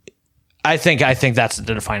I think that's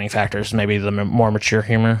the defining factor is maybe the more mature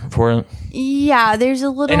humor for it. Yeah, there's a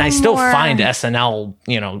little And I still more... find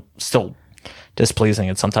SNL, still displeasing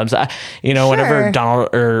it sometimes. Sure. Whenever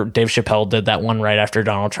Donald or Dave Chappelle did that one right after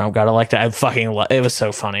Donald Trump got elected, it was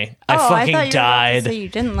so funny. I fucking thought you died. So you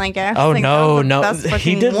didn't like it. Oh no!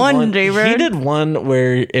 He did one. David. He did one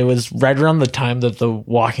where it was right around the time that The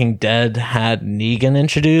Walking Dead had Negan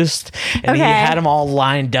introduced, and he had them all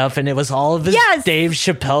lined up, and it was all of his Dave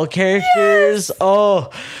Chappelle characters. Yes.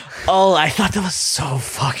 Oh, I thought that was so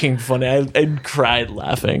fucking funny. I cried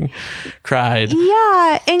laughing. Cried.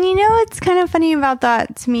 Yeah. And what's kind of funny about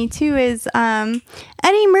that to me too is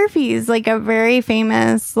Eddie Murphy's like a very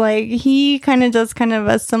famous, like he kind of does kind of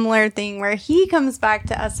a similar thing where he comes back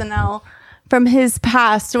to SNL from his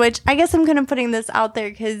past, which I guess I'm kind of putting this out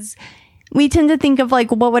there because we tend to think of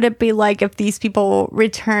like, what would it be like if these people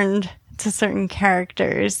returned to certain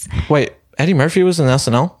characters? Wait, Eddie Murphy was in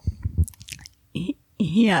SNL?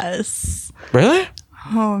 Yes. Really?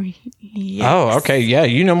 Oh, yes. Oh, okay. Yeah,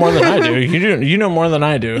 you know more than I do. You know more than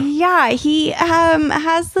I do. Yeah, he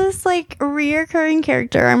has this like reoccurring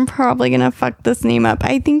character. I'm probably gonna fuck this name up.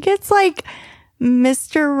 I think it's like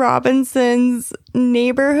Mr. Robinson's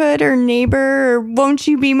Neighborhood or Neighbor or Won't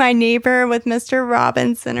You Be My Neighbor with Mr.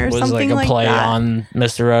 Robinson or something like that. Was like a play on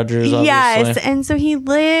Mr. Rogers, obviously. Yes, and so he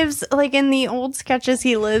lives like in the old sketches.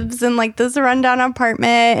 He lives in like this rundown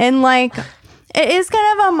apartment and like. It is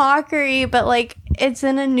kind of a mockery, but like it's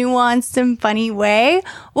in a nuanced and funny way.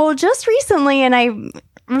 Well, just recently, and I'm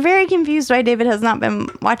very confused why David has not been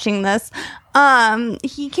watching this.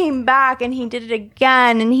 He came back and he did it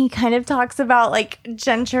again, and he kind of talks about like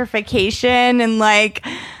gentrification and like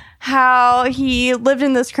how he lived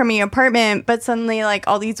in this crummy apartment, but suddenly like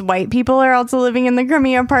all these white people are also living in the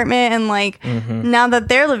crummy apartment, and like now that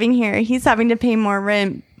they're living here, he's having to pay more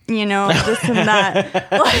rent. This and that.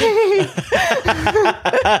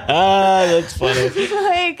 That's funny.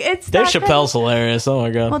 Like it's Dave Chappelle's hilarious. Oh my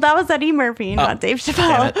god. Well, that was Eddie Murphy, not Dave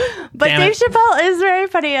Chappelle. But Dave Chappelle is very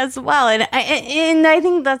funny as well, and I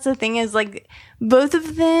think that's the thing is like both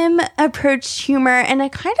of them approach humor in a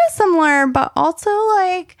kind of similar, but also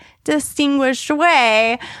like distinguished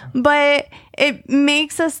way. But it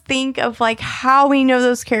makes us think of like how we know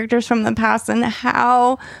those characters from the past and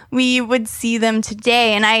how we would see them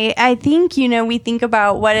today. And I think, we think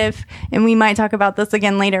about what if, and we might talk about this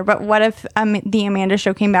again later, but what if the Amanda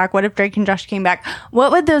Show came back? What if Drake and Josh came back?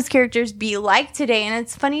 What would those characters be like today? And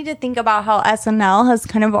it's funny to think about how SNL has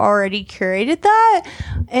kind of already curated that.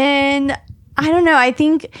 And I don't know. I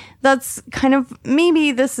think that's kind of,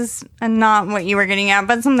 maybe this is not what you were getting at,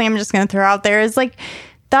 but something I'm just going to throw out there is like,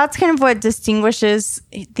 that's kind of what distinguishes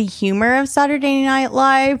the humor of Saturday Night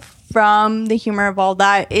Live from the humor of all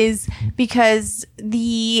that is because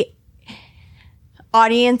the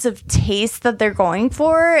audience of taste that they're going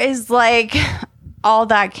for is like all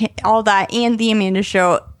that and the Amanda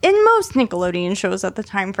Show and most Nickelodeon shows at the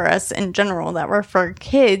time for us in general that were for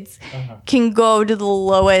kids can go to the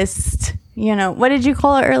lowest. What did you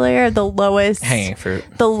call it earlier? The lowest hanging fruit.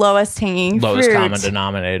 The lowest hanging lowest fruit. Common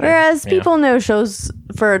denominator. Whereas people know shows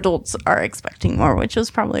for adults are expecting more, which was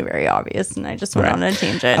probably very obvious. And I just went on a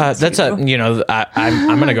tangent. I'm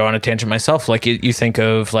going to go on a tangent myself. Like you think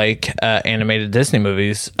of like animated Disney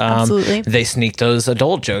movies. Absolutely. They sneak those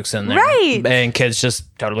adult jokes in there. Right. And kids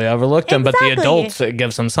just totally overlook them. Exactly. But the adults, it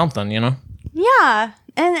gives them something, Yeah.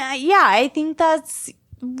 And I think that's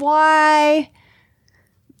why...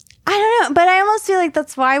 I don't know, but I almost feel like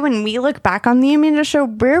that's why when we look back on the Amanda Show,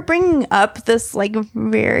 we're bringing up this like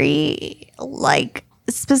very like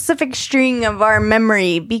specific string of our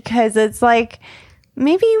memory because it's like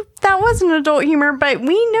maybe that wasn't adult humor, but we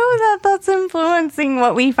know that that's influencing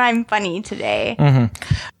what we find funny today. Mm-hmm.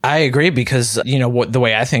 I agree because, the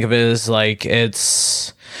way I think of it is like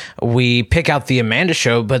we pick out the Amanda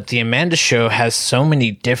Show, but the Amanda Show has so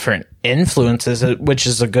many different influences, which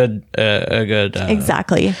is a good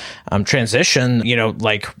exactly transition.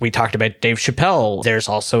 Like we talked about Dave Chappelle. There's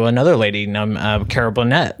also another lady named Carol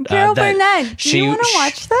Burnett. Carol Burnett. Do you want to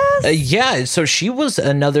watch this? Yeah. So she was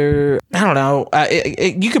another. I don't know.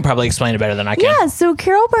 You could probably explain it better than I can. Yeah. So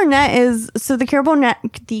Carol Burnett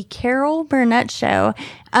the Carol Burnett Show.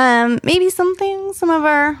 Maybe something some of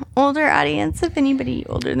our older audience, if anybody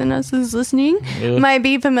older than us is listening, might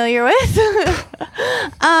be familiar with.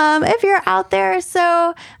 If you're out there.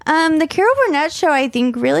 So the Carol Burnett Show, I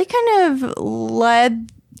think, really kind of led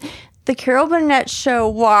the Carol Burnett Show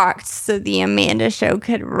walked so the Amanda Show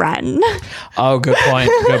could run. Oh, good point.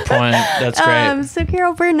 Good point. That's great. So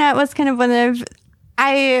Carol Burnett was kind of one of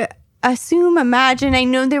imagine. I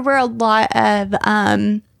know there were a lot of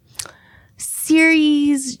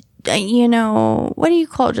series, what do you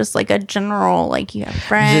call it? Just like a general, like you have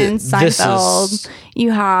Friends, Seinfeld,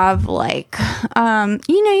 you have like,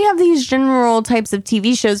 you have these general types of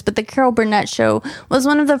TV shows, but the Carol Burnett Show was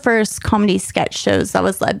one of the first comedy sketch shows that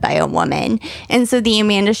was led by a woman. And so the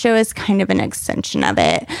Amanda Show is kind of an extension of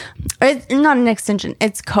it. It's not an extension,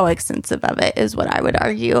 it's coextensive of it, is what I would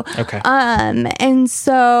argue. Okay. And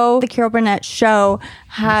so the Carol Burnett Show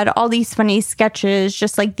had all these funny sketches,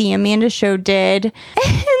 just like the Amanda Show did. And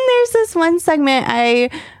there's this one segment I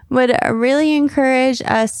would really encourage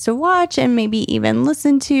us to watch and maybe even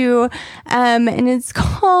listen to. And it's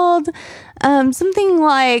called something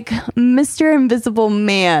like Mr. Invisible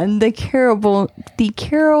Man, the Carol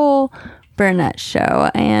Burnett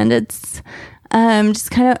Show. And it's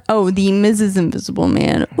just kind of, the Mrs. Invisible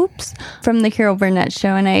Man, from the Carol Burnett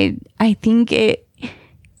Show. And I think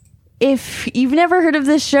if you've never heard of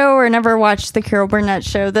this show or never watched the Carol Burnett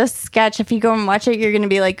Show, this sketch, if you go and watch it, you're going to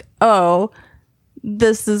be like, oh,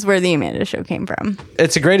 this is where the Amanda Show came from.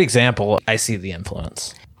 It's a great example. I see the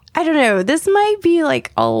influence. I don't know. This might be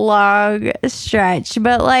like a long stretch,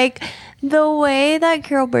 but like the way that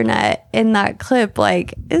Carol Burnett in that clip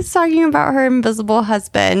like is talking about her invisible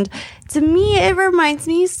husband, to me, it reminds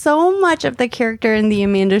me so much of the character in the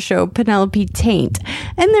Amanda Show, Penelope Taint.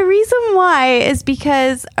 And the reason why is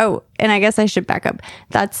because, and I guess I should back up.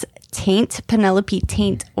 That's Taint, Penelope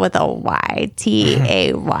Taint with a Y,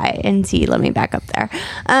 T-A-Y-N-T. Let me back up there.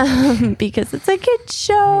 Because it's a kid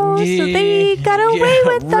show, so they got away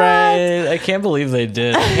with that. I can't believe they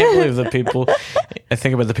did. I can't believe the people. I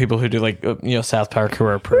think about the people who do like, South Park who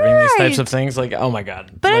are approving these types of things. Like, oh my God.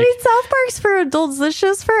 But I mean, South Park's for adults. This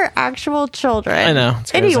show's for actual children. I know.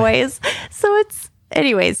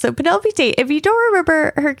 Anyways, so Penelope Tate, if you don't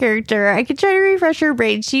remember her character, I could try to refresh your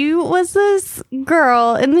brain. She was this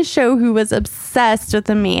girl in the show who was obsessed with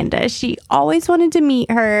Amanda. She always wanted to meet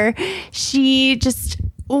her. She just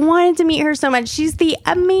wanted to meet her so much. She's the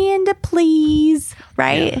Amanda please,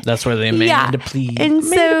 right? Yeah, that's where the Amanda please. And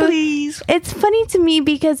Amanda so please. It's funny to me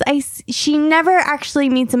because she never actually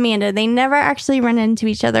meets Amanda. They never actually run into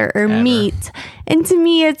each other or meet. And to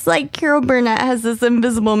me, it's like Carol Burnett has this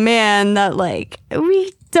invisible man that like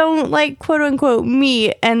we don't like quote unquote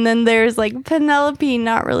meet. And then there's like Penelope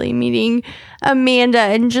not really meeting Amanda,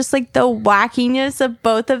 and just like the wackiness of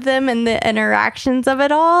both of them and the interactions of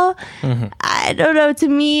it all. Mm-hmm. I don't know. To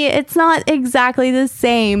me, it's not exactly the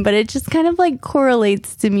same, but it just kind of like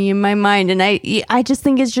correlates to me in my mind. And I just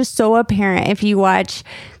think it's just so apparent if you watch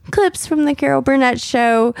clips from the Carol Burnett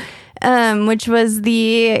Show, which was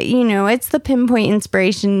it's the pinpoint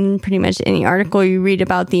inspiration. Pretty much any article you read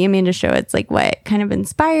about the Amanda Show, it's like what kind of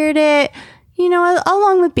inspired it.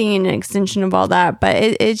 Along with being an extension of all that. But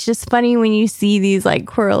it's just funny when you see these like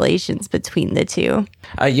correlations between the two.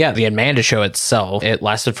 The Amanda Show itself, it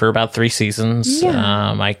lasted for about 3 seasons.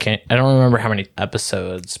 Yeah. I don't remember how many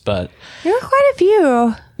episodes, but there were quite a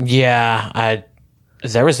few. Yeah,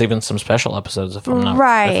 there was even some special episodes if I'm not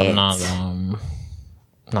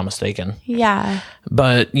not mistaken. Yeah.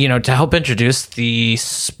 But, to help introduce the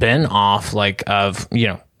spin-off of,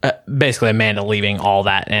 basically Amanda leaving all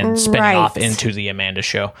that and spinning off into the Amanda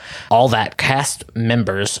Show. All that cast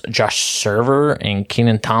members, Josh Server and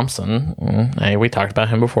Kenan Thompson, we talked about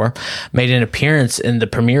him before, made an appearance in the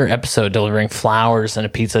premiere episode delivering flowers and a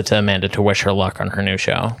pizza to Amanda to wish her luck on her new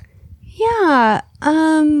show. Yeah.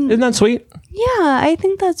 Isn't that sweet? Yeah, I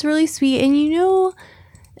think that's really sweet. And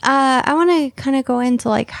I want to kind of go into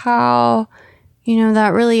like how that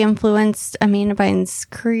really influenced Amanda Bynes'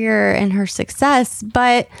 career and her success.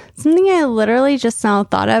 But something I literally just now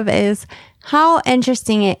thought of is how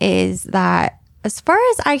interesting it is that, as far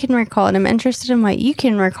as I can recall, and I'm interested in what you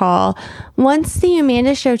can recall, once the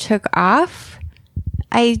Amanda Show took off,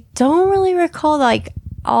 I don't really recall like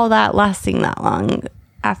all that lasting that long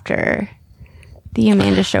after the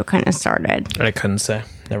Amanda Show kind of started. I couldn't say.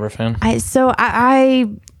 Never a fan.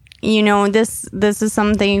 This is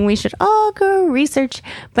something we should all go research,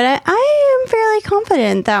 but I am fairly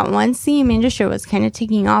confident that once the Amanda Show was kind of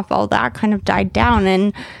taking off, all that kind of died down.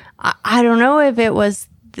 And I don't know if it was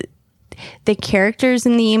the characters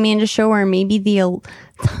in the Amanda Show or maybe the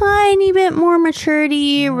tiny bit more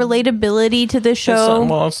maturity, relatability to the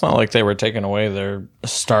show. It's not like they were taking away their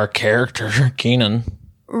star character, Kenan.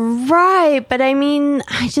 Right. But I mean,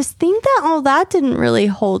 I just think that all that didn't really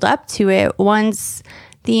hold up to it once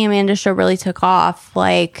the Amanda Show really took off.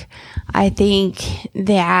 Like, I think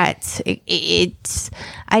that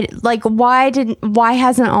why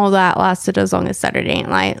hasn't all that lasted as long as Saturday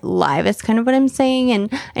Night Live? It's kind of what I'm saying.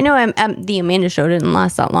 And I know the Amanda Show didn't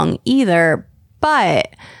last that long either,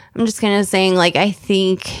 but I'm just kind of saying, like, I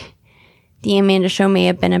think the Amanda Show may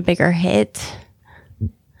have been a bigger hit.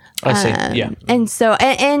 I see. Yeah. And so,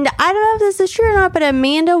 and I don't know if this is true or not, but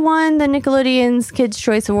Amanda won the Nickelodeon's Kids'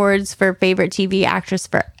 Choice Awards for favorite TV actress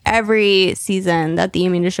for every season that the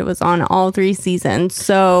Amanda Show was on, all 3 seasons.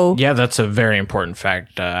 So yeah, that's a very important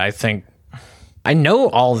fact. I think I know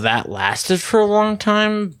all that lasted for a long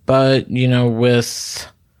time, but with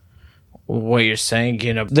what you're saying,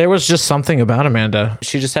 there was just something about Amanda.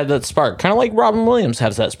 She just had that spark, kind of like Robin Williams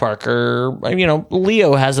has that spark, or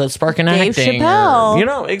Leo has that spark in Dave acting.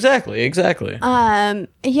 Chappelle. Exactly.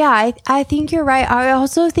 Yeah, I think you're right. I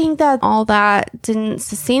also think that all that didn't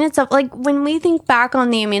sustain itself. Like, when we think back on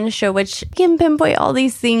the Amanda Show, which can pinpoint all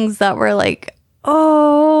these things that were like,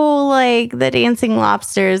 like the Dancing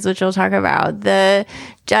Lobsters, which we'll talk about, the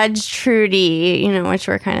Judge Trudy, which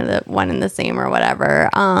were kind of the one and the same or whatever.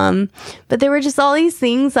 But there were just all these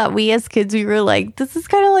things that we as kids, we were like, this is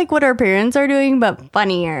kind of like what our parents are doing, but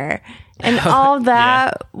funnier. And all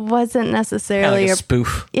that wasn't necessarily like a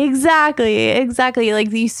spoof. Exactly. Like,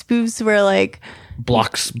 these spoofs were like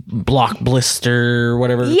Block Blister,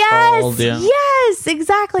 whatever it's called. Yes,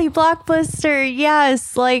 exactly. Blockbuster.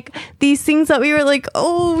 Yes. Like, these things that we were like,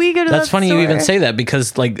 we go to That's funny store. you even say that,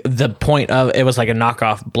 because like the point of it was like a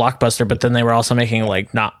knockoff Blockbuster, but then they were also making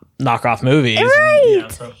like knockoff movies.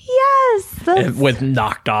 Right. And, Yes. with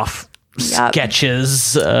knocked off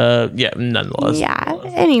sketches. Nonetheless. Yeah.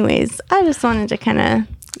 Anyways, I just wanted to kind of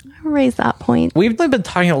raise that point. We've been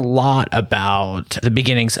talking a lot about the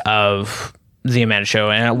beginnings of the Amanda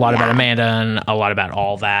Show, and a lot about Amanda, and a lot about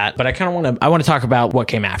all that. But I want to talk about what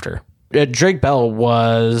came after. Drake Bell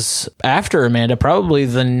was, after Amanda, probably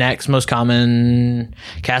the next most common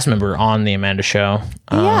cast member on the Amanda Show.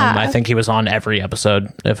 I think he was on every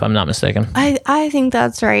episode, if I'm not mistaken. I think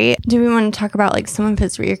that's right. Do we want to talk about like some of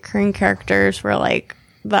his recurring characters were like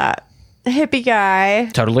that hippie guy?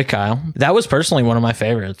 Totally Kyle. That was personally one of my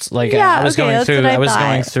favorites. Like, I was going through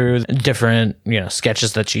different,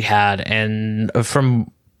 sketches that she had, and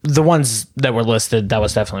from the ones that were listed, that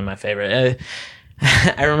was definitely my favorite.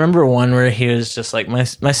 I remember one where he was just like, my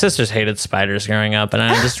sisters hated spiders growing up, and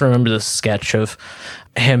I just remember this sketch of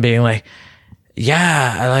him being like,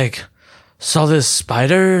 I like saw this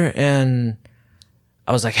spider and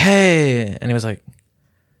I was like, hey, and he was like,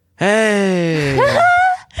 hey.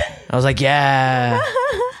 I was like, yeah.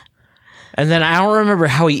 And then I don't remember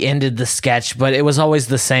how he ended the sketch, but it was always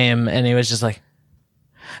the same, and he was just like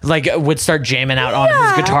would start jamming out on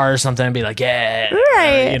his guitar or something and be like, yeah.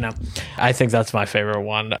 Right. I think that's my favorite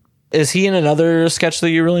one. Is he in another sketch that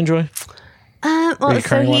you really enjoy? So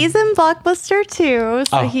he's in Blockbuster too.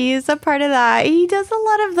 So he's a part of that. He does a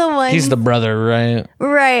lot of the ones. He's the brother, right?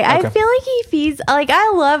 Right. Okay. I feel like he feeds, like,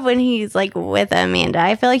 I love when he's like with Amanda.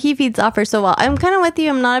 I feel like he feeds off her so well. I'm kind of with you.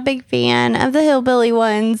 I'm not a big fan of the hillbilly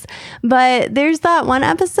ones, but there's that one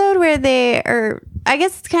episode where I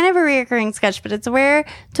guess it's kind of a reoccurring sketch, but it's where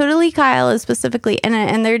Totally Kyle is specifically in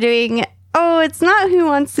it, and they're doing, it's not Who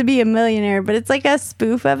Wants to Be a Millionaire, but it's like a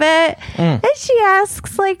spoof of it. And she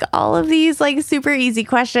asks like all of these like super easy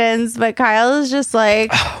questions, but Kyle is just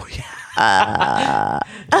like,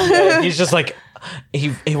 he's just like,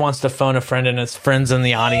 he wants to phone a friend, and his friend's in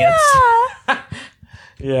the audience.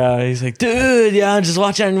 Yeah, he's like, dude, I'm just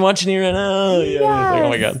watching you right now. Yeah, like, oh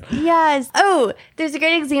my God. Yes. Oh, there's a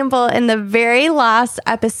great example in the very last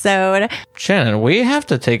episode. Shannon, we have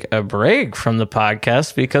to take a break from the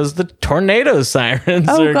podcast because the tornado sirens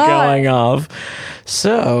are going off.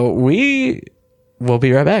 So we will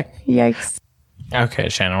be right back. Yikes. Okay,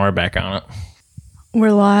 Shannon, we're back on it.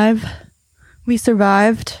 We're live. We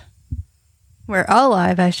survived. We're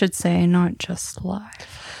alive, I should say, not just live.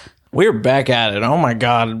 We're back at it. Oh my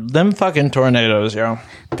God. Them fucking tornadoes, yo.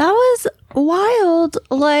 That was wild.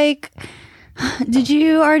 Like, did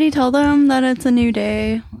you already tell them that it's a new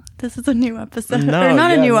day? This is a new episode. No, or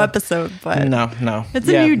not a new episode, but no. It's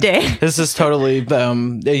a new day. This is totally,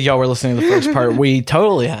 y'all were listening to the first part. We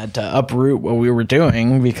totally had to uproot what we were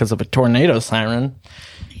doing because of a tornado siren.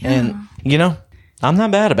 Yeah. And, I'm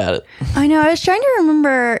not bad about it. I know. I was trying to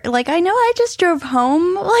remember, like, I know I just drove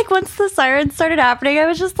home. Like, once the sirens started happening, I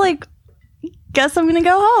was just like, guess I'm going to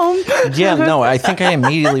go home. Yeah, no, I think I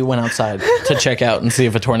immediately went outside to check out and see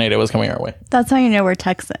if a tornado was coming our way. That's how you know we're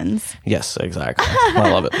Texans. Yes, exactly.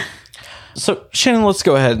 I love it. So, Shannon, let's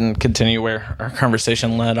go ahead and continue where our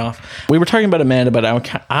conversation led off. We were talking about Amanda, but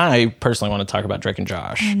I personally want to talk about Drake and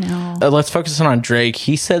Josh. I know. Let's focus on Drake.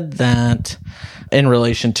 He said that in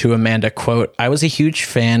relation to Amanda, quote, "I was a huge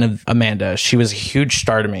fan of Amanda. She was a huge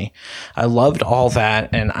star to me. I loved all that,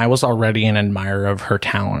 and I was already an admirer of her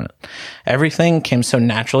talent. Everything came so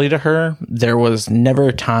naturally to her. There was never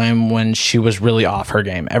a time when she was really off her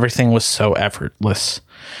game. Everything was so effortless,"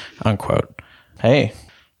 unquote. Hey,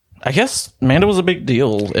 I guess Amanda was a big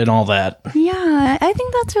deal in all that. Yeah, I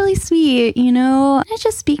think that's really sweet. It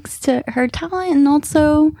just speaks to her talent, and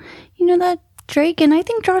also, that Drake and I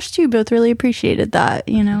think Josh too both really appreciated that.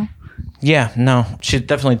 Yeah, no, she's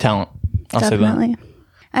definitely talent. I'll say that.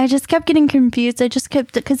 I just kept getting confused.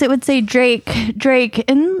 Because it would say Drake,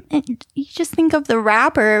 and you just think of the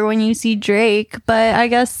rapper when you see Drake, but I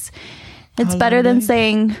guess it's better than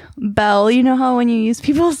saying Bell. You know how when you use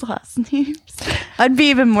people's last names? I'd be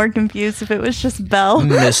even more confused if it was just Bell.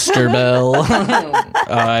 Mr. Bell.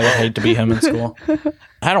 I would hate to be him in school.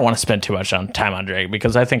 I don't want to spend too much time on Drake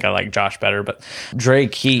because I think I like Josh better, but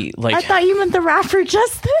Drake, I thought you meant the rapper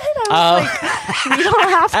just then. I was like, we don't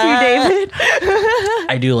have to, David.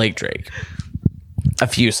 I do like Drake. A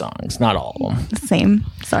few songs, not all of them. Same.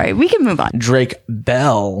 Sorry, we can move on. Drake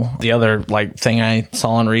Bell. The other thing I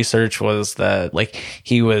saw in research was that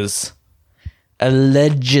he was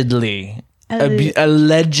allegedly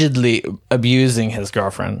abusing his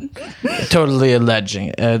girlfriend. Totally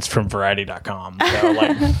alleging. It's from Variety.com.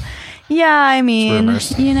 So yeah, I mean,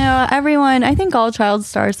 rumors. Everyone, I think all child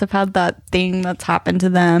stars have had that thing that's happened to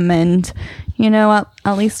them. And,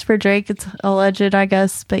 at least for Drake, it's alleged, I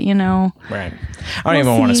guess. But, Right. I don't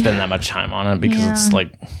even want to spend that much time on it because it's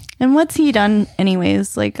And what's he done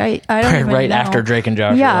anyways? I don't even know. After Drake and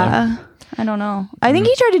Josh. Yeah. Really. I don't know. I think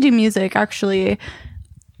he tried to do music, actually.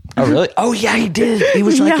 Oh, really? Oh, yeah, he did. He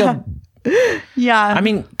was Yeah. I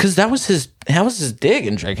mean, because that was his dig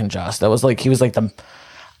in Drake and Josh. That was he was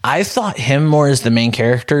I thought him more as the main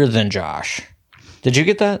character than Josh. Did you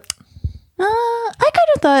get that? I kind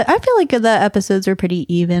of thought, I feel like the episodes are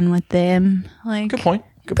pretty even with them. Good point.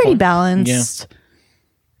 Pretty balanced. Yeah.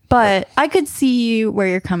 But I could see where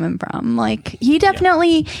you're coming from. He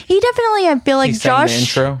definitely, I feel like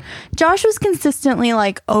Josh was consistently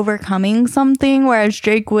overcoming something, whereas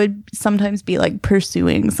Drake would sometimes be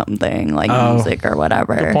pursuing something music or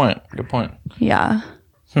whatever. Good point. Yeah.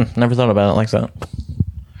 Never thought about it like that.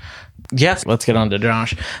 Yes, let's get on to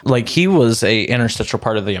Josh. He was a interstitial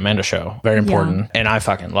part of the Amanda Show. Very important. And I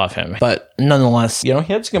fucking love him. But nonetheless, he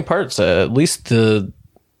had some good parts. At least the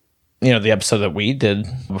episode that we did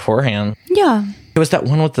beforehand. Yeah. It was that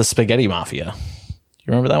one with the spaghetti mafia.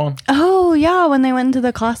 You remember that one? Oh, yeah. When they went into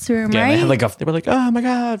the classroom, right? They had they were oh my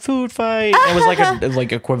God, food fight. It was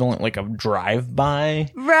a equivalent, a drive-by.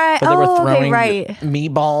 Right. But they were throwing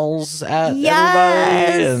meatballs at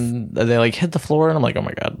everybody. And they hit the floor. And I'm oh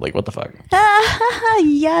my God, what the fuck?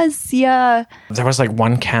 Yes, yeah. There was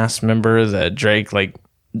one cast member that Drake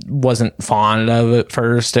wasn't fond of at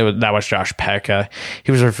first. That was Josh Peck.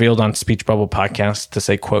 He was revealed on Speech Bubble podcast to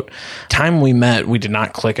say, quote, "Time we met, we did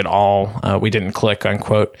not click at all. We didn't click,"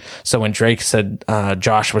 unquote. So when Drake said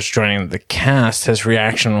Josh was joining the cast, his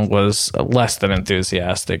reaction was less than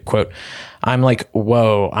enthusiastic. Quote, "I'm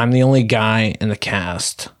whoa, I'm the only guy in the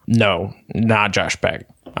cast. No, not Josh Peck,"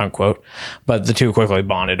 unquote. But the two quickly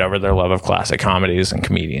bonded over their love of classic comedies and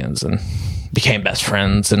comedians and became best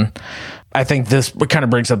friends. And I think this kind of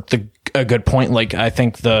brings up a good point. I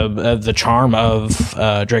think the charm of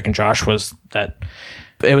Drake and Josh was that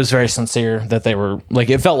it was very sincere, that they were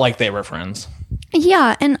it felt like they were friends.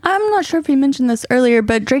 Yeah, and I'm not sure if we mentioned this earlier,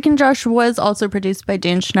 but Drake and Josh was also produced by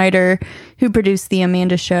Dan Schneider, who produced the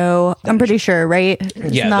Amanda Show. I'm pretty sure, right?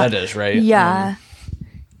 That is right. Yeah.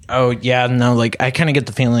 Oh yeah, no, I kind of get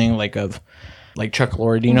the feeling of Chuck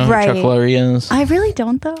Lorre. Do you know who Chuck Lorre is? I really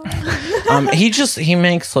don't, though. He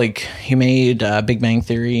makes he made Big Bang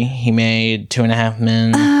Theory. He made 2.5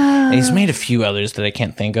 Men. And he's made a few others that I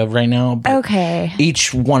can't think of right now. But okay.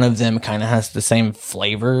 Each one of them kind of has the same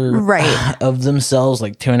flavor of themselves,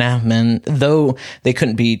 2.5 Men, though they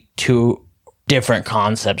couldn't be two different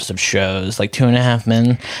concepts of shows. 2.5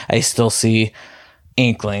 Men, I still see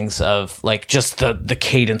inklings of just the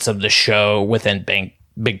cadence of the show within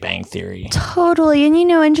Big Bang Theory. Totally. And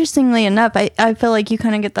interestingly enough, I feel like you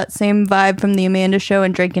kind of get that same vibe from the Amanda Show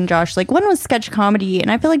and Drake and Josh. One was sketch comedy,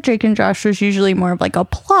 and I feel like Drake and Josh was usually more of a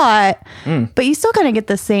plot, but you still kind of get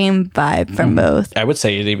the same vibe from both. I would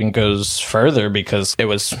say it even goes further because it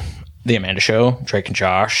was the Amanda Show, Drake and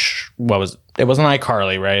Josh. It wasn't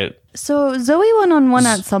iCarly, right? So Zoe went on one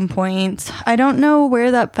at some point. I don't know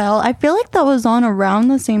where that fell. I feel like that was on around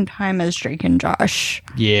the same time as Drake and Josh.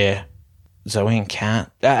 Yeah. Zoe and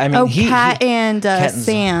Kat. I mean, Kat and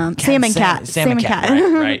Sam. Sam and Kat. Sam and Kat.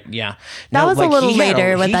 Right, yeah. That was a little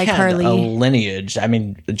later with iCarly. A lineage. I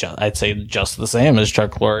mean, I'd say just the same as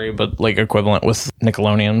Chuck Lorre, but like equivalent with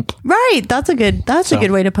Nickelodeon. Right. That's a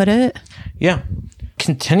good way to put it. Yeah.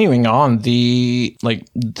 Continuing on, the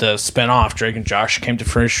spinoff Drake and Josh came to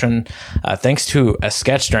fruition thanks to a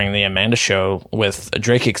sketch during the Amanda Show with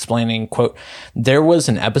Drake explaining, quote, "There was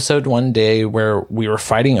an episode one day where we were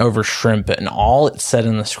fighting over shrimp, and all it said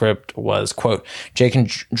in the script was, quote, Drake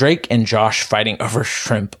and Josh fighting over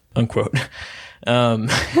shrimp," unquote. There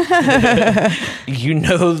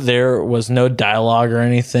was no dialogue or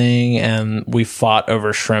anything, and we fought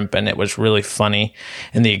over shrimp, and it was really funny.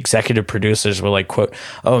 And the executive producers were like, quote,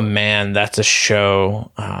 "Oh man, that's a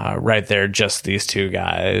show right there, just these two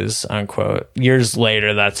guys," unquote. Years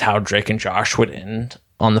later, that's how Drake and Josh would end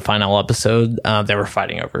on the final episode. They were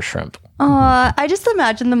fighting over shrimp. I just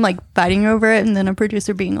imagine them like fighting over it, and then a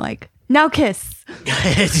producer being like, "Now kiss."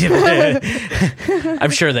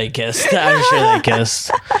 I'm sure they kissed.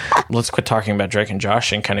 Let's quit talking about Drake and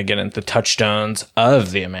Josh and kind of get into the touchstones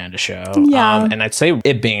of the Amanda Show. Yeah. And I'd say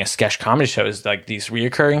it being a sketch comedy show is like these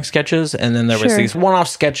reoccurring sketches, and then there was these one-off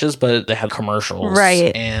sketches, but they had commercials.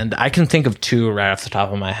 Right. And I can think of two right off the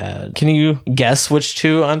top of my head. Can you guess which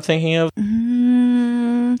two I'm thinking of?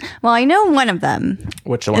 Well, I know one of them.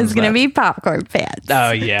 Which one is going to be Popcorn Pants.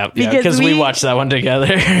 Oh, yeah. Because we watched that one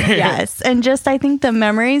together. Yes. And just, I think the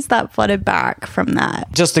memories that flooded back from that.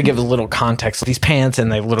 Just to give a little context, these pants,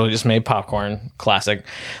 and they literally just made popcorn. Classic.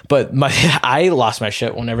 But I lost my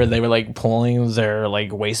shit whenever they were like pulling their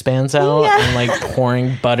like waistbands out and like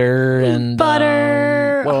pouring butter,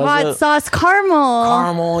 hot sauce,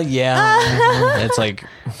 caramel. Yeah. It's like,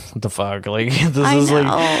 what the fuck? Like, this is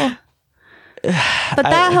like... But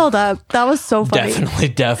that held up. That was so funny.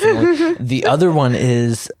 Definitely. The other one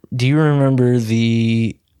is, do you remember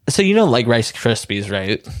so you know like Rice Krispies,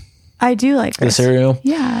 right? I do like the cereal.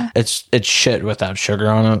 Yeah. It's shit without sugar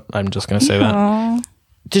on it. I'm just going to say that.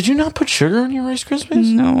 Did you not put sugar on your Rice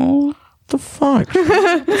Krispies? No. The fuck?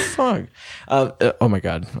 Oh my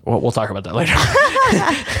god. Well, we'll talk about that later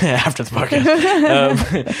after the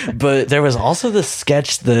podcast. But there was also this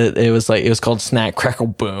sketch that it was called Snack Crackle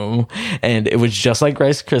Boom, and it was just like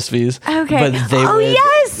Rice Krispies. Okay. But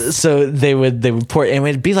yes. So they would pour, and it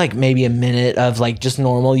would be like maybe a minute of like just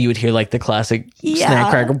normal. You would hear like the classic Snack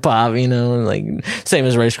Crackle Pop, like same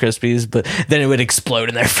as Rice Krispies, but then it would explode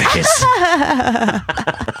in their face.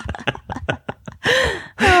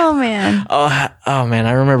 Oh man. Oh man,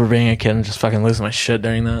 I remember being a kid and just fucking losing my shit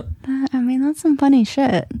during that. I mean, that's some funny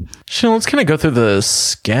shit. So let's kind of go through the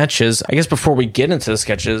sketches. I guess before we get into the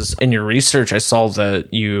sketches, in your research, I saw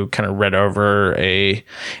that you kind of read over a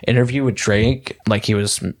interview with Drake. Like he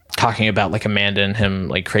was talking about like Amanda and him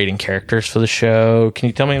like creating characters for the show. Can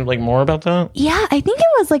you tell me like more about that? Yeah, I think it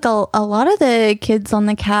was like a lot of the kids on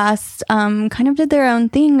the cast kind of did their own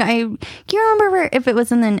thing. Can't remember if it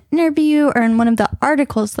was in an interview or in one of the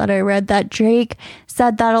articles that I read that Drake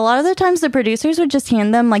said that a lot of the times the producers would just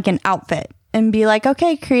hand them like an outfit and be like,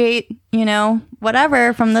 okay, create,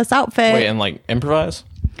 whatever from this outfit. Wait, and like improvise?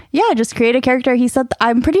 Yeah, just create a character. He said,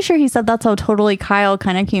 I'm pretty sure he said that's how Totally Kyle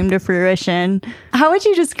kind of came to fruition. How would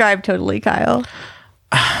you describe Totally Kyle?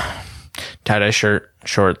 Tie-dye shirt,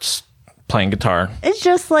 shorts, playing guitar. It's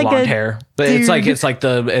just like blonde hair, but dude. it's like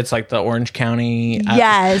the Orange County.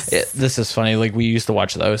 Yes, this is funny. Like we used to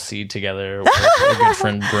watch the OC together with our good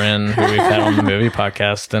friend Bryn, who we've had on the movie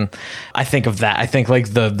podcast, and I think of that. I think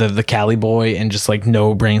like the Cali boy and just like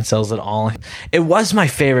no brain cells at all. It was my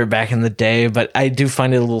favorite back in the day, but I do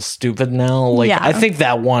find it a little stupid now. Like I think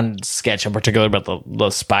that one sketch in particular about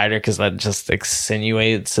the spider, because that just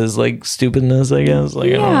insinuates his like stupidness, I guess.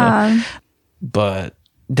 Like I don't know, but.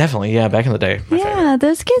 Definitely, yeah, back in the day. Yeah,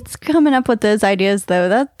 those kids coming up with those ideas, though,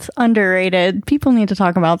 that's underrated. People need to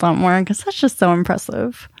talk about that more because that's just so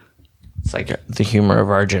impressive. It's like the humor of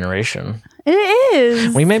our generation. It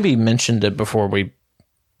is. We maybe mentioned it before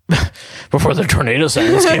before the tornado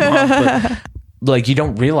sirens came on, but like you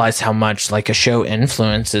don't realize how much like a show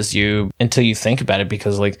influences you until you think about it,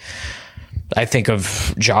 because like I think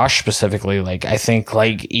of Josh specifically, like I think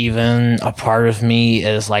like even a part of me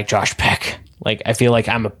is like Josh Peck. Like, I feel like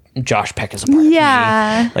Josh Peck is a part of me.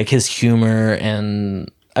 Like, his humor and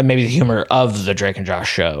maybe the humor of the Drake and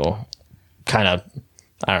Josh show kind of,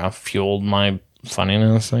 I don't know, fueled my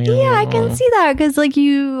funniness. Yeah, I can see that because, like,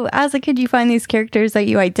 you, as a kid, you find these characters that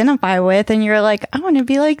you identify with, and you're like, I want to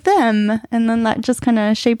be like them, and then that just kind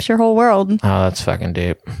of shapes your whole world. Oh, that's fucking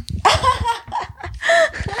deep.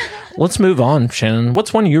 Let's move on, Shannon.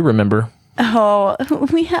 What's one you remember? Oh,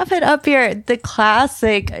 we have it up here. The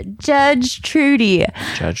classic Judge Trudy.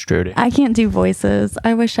 Judge Trudy. I can't do voices.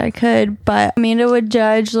 I wish I could, but Amanda would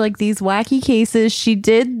judge like these wacky cases. She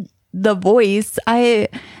did the voice. And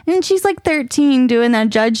she's like 13 doing that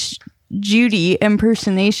Judge Judy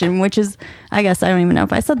impersonation, which is, I guess I don't even know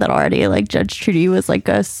if I said that already. Like Judge Trudy was like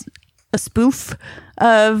a spoof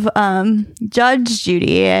of Judge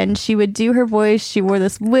Judy, and she would do her voice. She wore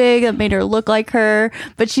this wig that made her look like her,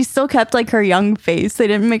 but she still kept like her young face. They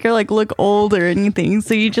didn't make her like look old or anything,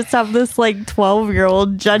 so you just have this like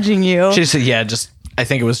 12-year-old judging you. She said, yeah, just I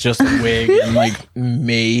think it was just a wig and like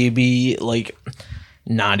maybe like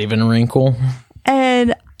not even a wrinkle.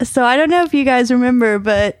 And so I don't know if you guys remember,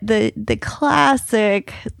 but the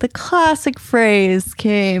classic phrase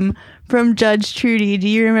came from Judge Trudy. Do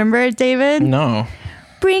you remember it, David? No.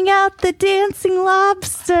 Bring out the dancing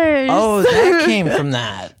lobsters. Oh, that came from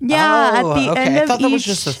that. Yeah, at the end I of thought that was each-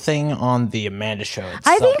 just a thing on the Amanda show itself.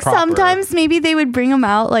 I think proper. sometimes maybe they would bring them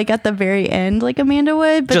out like at the very end, like Amanda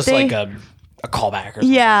would. But just they, like a callback or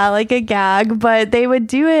something. yeah, like a gag. But they would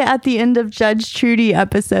do it at the end of Judge Trudy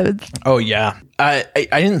episodes. Oh, yeah. I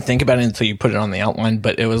didn't think about it until you put it on the outline,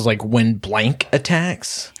 but it was like when blank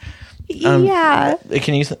attacks. Yeah.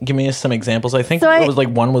 Can you give me some examples? I think So it was like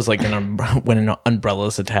one was like when an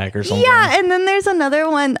umbrellas attack or something. Yeah, and then there's another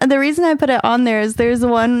one. The reason I put it on there is there's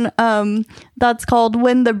one that's called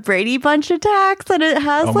When the Brady Bunch Attacks, and it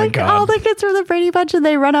has Oh my like God. all the kids from the Brady Bunch, and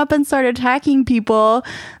they run up and start attacking people.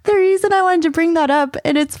 The reason I wanted to bring that up,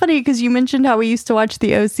 and it's funny because you mentioned how we used to watch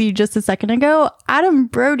the OC just a second ago. Adam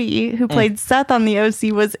Brody, who played Seth on the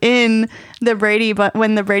OC, was in the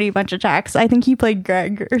When the Brady Bunch Attacks. I think he played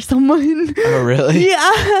Greg or someone. Oh, really? Yeah,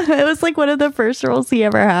 it was like one of the first roles he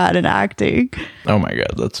ever had in acting. Oh my God,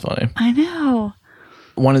 that's funny. I know.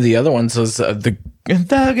 One of the other ones was the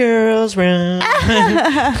girls room.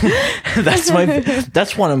 That's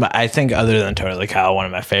one of my, I think other than Totally Kyle, one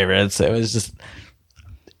of my favorites. It was just,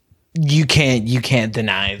 you can't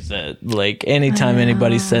deny that. Like anytime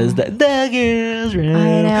anybody says that the girls room,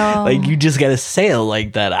 I know. like you just gotta say it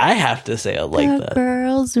like that. I have to say it like The that.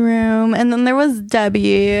 girls' room. And then there was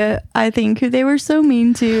Debbie, I think, who they were so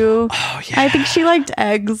mean to. Oh yeah. I think she liked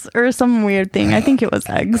eggs or some weird thing. I think it was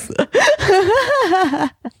eggs.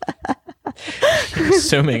 You're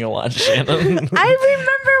assuming a lot, Shannon. I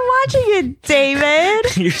remember watching it,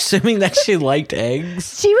 David. You're assuming that she liked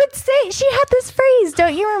eggs. She would say, she had this phrase,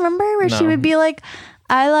 don't you remember? Where she No. would be like,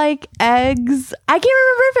 I like eggs. I can't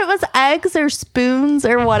remember if it was eggs or spoons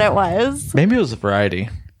or what it was. Maybe it was a variety.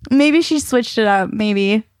 Maybe she switched it up.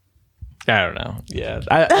 Maybe. I don't know. Yeah,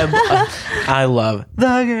 I love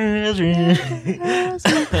the girls room.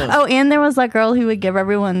 Oh, and there was that girl who would give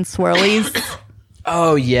everyone swirlies.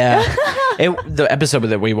 Oh yeah, the episode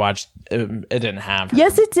that we watched, it didn't have her.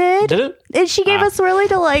 Yes, it did. Did it? And she gave a swirly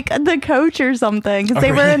to like the coach or something because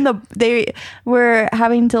they were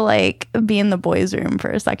having to like be in the boys' room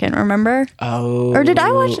for a second. Remember? Oh, Or did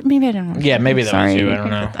I watch? Maybe I didn't watch. Yeah, it. maybe that Sorry, was you. I you don't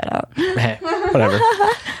can know. cut that out. Hey, whatever.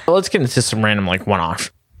 Well, let's get into some random like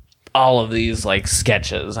one-off. All of these like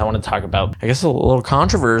sketches. I want to talk about. I guess a little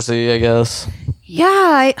controversy. I guess.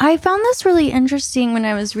 Yeah, I found this really interesting when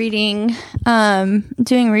I was reading,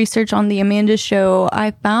 doing research on the Amanda Show.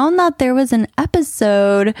 I found that there was an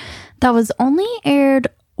episode that was only aired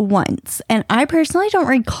once, and I personally don't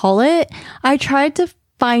recall it. I tried to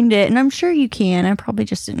find it, and I'm sure you can. I probably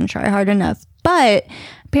just didn't try hard enough. But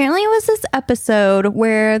apparently it was this episode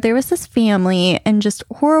where there was this family and just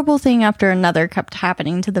horrible thing after another kept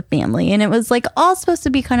happening to the family. And it was like all supposed to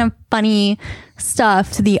be kind of funny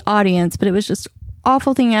stuff to the audience, but it was just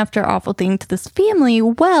awful thing after awful thing to this family.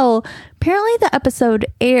 Well, apparently the episode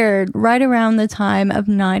aired right around the time of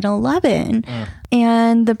 9/11.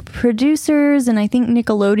 And the producers and I think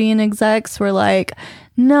Nickelodeon execs were like,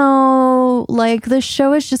 no, like the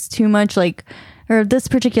show is just too much like, or this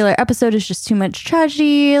particular episode is just too much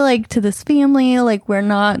tragedy, like to this family, like we're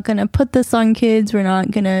not gonna put this on kids, we're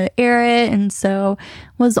not gonna air it. And so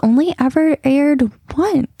was only ever aired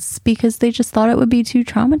once because they just thought it would be too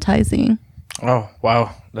traumatizing. Oh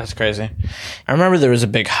wow, that's crazy. I remember there was a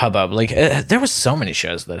big hubbub. Like there was so many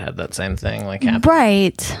shows that had that same thing. Like happen.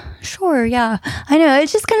 Right. Sure, yeah. I know.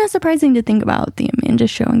 It's just kind of surprising to think about the Amanda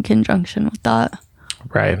Show in conjunction with that.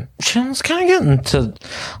 Right. Let's kind of get into,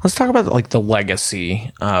 let's talk about like the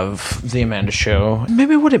legacy of the Amanda Show.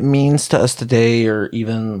 Maybe what it means to us today, or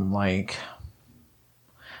even like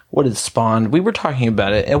what it spawned. We were talking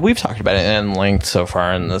about it, and we've talked about it in length so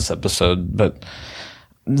far in this episode, but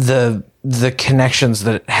the connections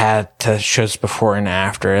that it had to shows before and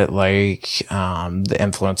after it, like the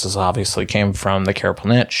influences obviously came from the Carol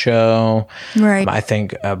Burnett show. Right. I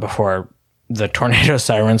think before the Tornado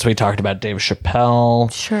Sirens, we talked about Dave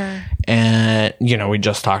Chappelle. Sure. And, we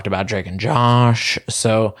just talked about Drake and Josh.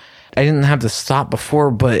 So I didn't have this thought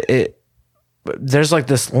before, but there's like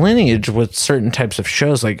this lineage with certain types of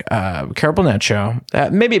shows, like Carol Burnett show.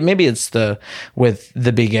 Maybe it's with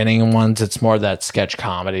the beginning ones, it's more that sketch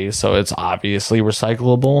comedy, so it's obviously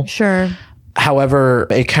recyclable. Sure. However,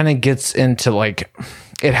 it kind of gets into like,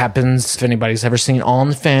 it happens, if anybody's ever seen All in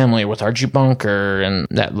the Family with Archie Bunker, and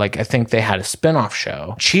that, like, I think they had a spinoff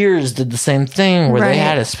show. Cheers did the same thing where they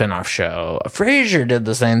had a spinoff show. Frasier did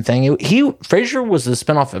the same thing. Frasier was the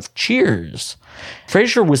spinoff of Cheers.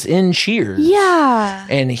 Frasier was in Cheers. Yeah.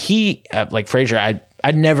 And he, like Frasier,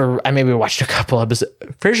 I maybe watched a couple episodes.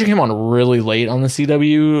 Frasier came on really late on the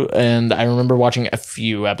CW, and I remember watching a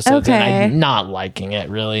few episodes and not liking it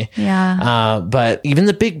really. Yeah. But even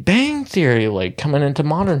The Big Bang Theory, like coming into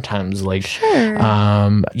modern times, like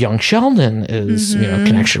Young Sheldon is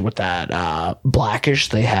connection with that. Blackish,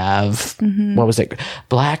 they have what was it?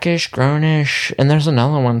 Blackish, Grownish, and there's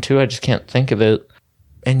another one too. I just can't think of it.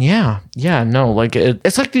 And like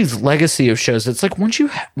it's like these legacy of shows. It's like once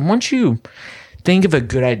you think of a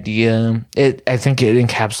good idea, I think it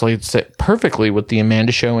encapsulates it perfectly with the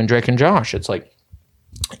Amanda Show and Drake and Josh. It's like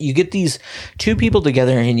you get these two people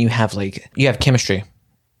together and you have chemistry. You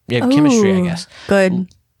have chemistry, I guess.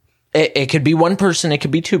 Good. It could be one person, it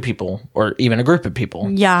could be two people, or even a group of people.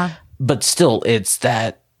 Yeah. But still, it's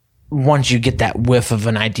that once you get that whiff of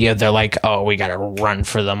an idea, they're like, oh, we got to run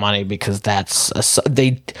for the money, because I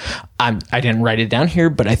didn't write it down here,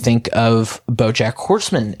 but I think of BoJack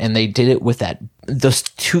Horseman, and they did it with those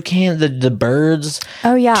toucan, the birds.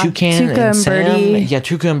 Oh yeah. Toucan and Sam. Birdie. Yeah,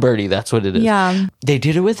 Tuca and Birdie. That's what it is. Yeah. They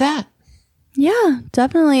did it with that. Yeah,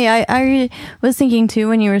 definitely. I was thinking too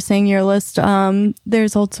when you were saying your list,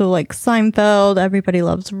 there's also like Seinfeld, Everybody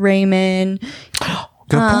Loves Raymond.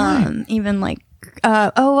 Good point. Even like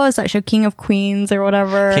what was that show? King of Queens or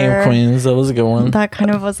whatever. King of Queens, that was a good one. That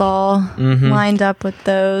kind of was all lined up with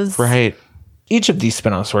those. Right. Each of these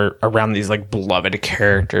spinoffs were around these like beloved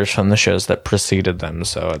characters from the shows that preceded them.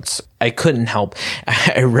 So I couldn't help.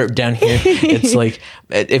 I wrote down here, it's like,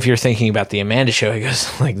 if you're thinking about the Amanda Show, it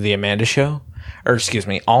goes like the Amanda Show, or excuse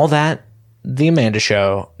me, All That, the Amanda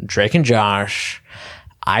Show, Drake and Josh,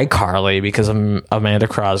 iCarly because of Amanda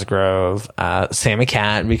Cosgrove, Sammy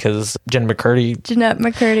Cat because Jeanette McCurdy,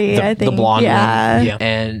 I think. The blonde one. Yeah.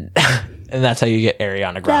 And that's how you get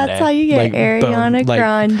Ariana Grande. That's how you get Ariana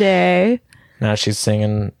Grande. Now she's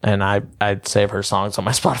singing, and I'd save her songs on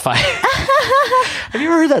my Spotify. Have you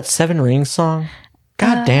ever heard that Seven Rings song?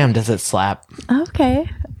 God damn, does it slap? Okay.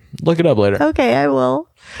 Look it up later. Okay, I will.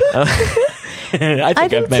 I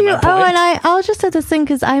think I've made my point. Oh, and I'll just say this thing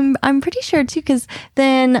because I'm pretty sure too. Because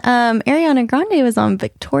then Ariana Grande was on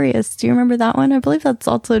Victorious. Do you remember that one? I believe that's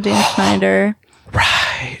also Dan Schneider.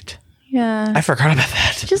 Right. Yeah. I forgot about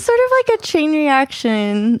that. Just sort of like a chain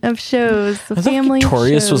reaction of shows. I thought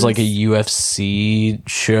Victorious was like a UFC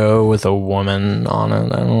show with a woman on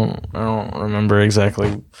it. I don't remember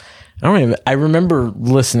exactly. I remember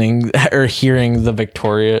listening or hearing the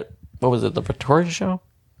Victoria. What was it? The Victoria show?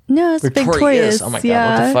 No, it's Victorious. Oh my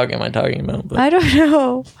God, what the fuck am I talking about? I don't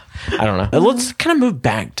know. Let's kind of move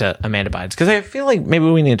back to Amanda Bynes, because I feel like maybe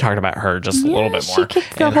we need to talk about her just a little bit more. She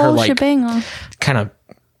kicked the whole shebang off. Kind of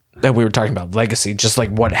that we were talking about legacy, just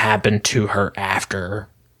like what happened to her after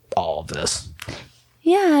all of this.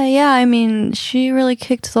 Yeah. I mean, she really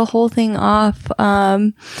kicked the whole thing off.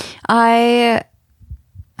 I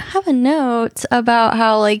have a note about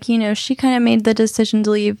how, like, she kind of made the decision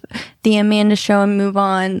to leave the Amanda Show and move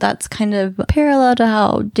on. That's kind of parallel to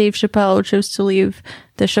how Dave Chappelle chose to leave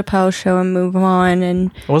the Chappelle Show and move on.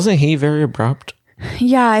 And wasn't he very abrupt?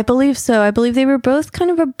 Yeah, I believe so. I believe they were both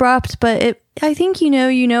kind of abrupt, but I think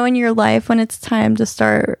in your life when it's time to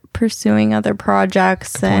start pursuing other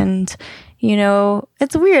projects. And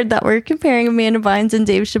it's weird that we're comparing Amanda Bynes and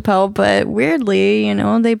Dave Chappelle, but weirdly,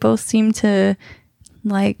 they both seem to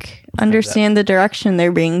like understand the direction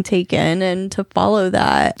they're being taken and to follow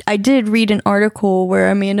that. I did read an article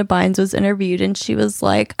where Amanda Bynes was interviewed, and she was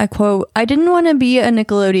like, I quote, "I didn't want to be a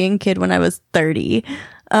Nickelodeon kid when I was 30.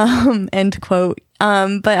 End quote.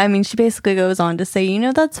 But I mean, she basically goes on to say,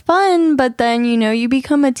 that's fun, but then, you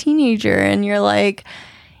become a teenager and you're like,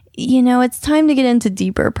 it's time to get into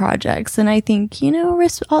deeper projects. And I think,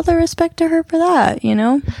 all the respect to her for that,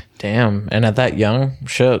 Damn. And at that young,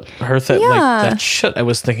 shit, her like that shit, I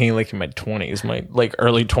was thinking like in my 20s, my like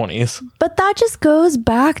early 20s. But that just goes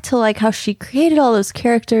back to like how she created all those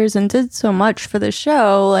characters and did so much for the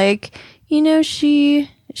show. Like, you know, she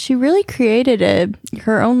really created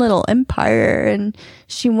her own little empire, and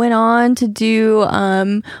she went on to do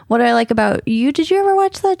What I Like About You. Did you ever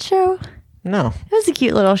watch that show? No. It was a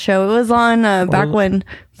cute little show. It was on back when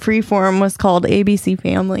Freeform was called ABC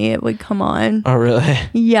Family. It would come on. Oh, really?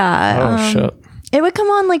 Yeah. Oh, shit. It would come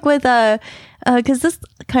on like with because this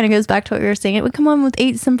kind of goes back to what we were saying. It would come on with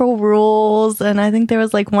 8 Simple Rules, and I think there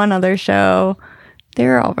was like one other show. They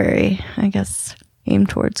were all very, I guess, aimed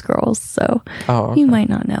towards girls, so you might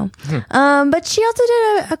not know. But she also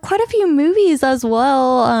did quite a few movies as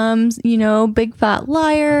well. You know, Big Fat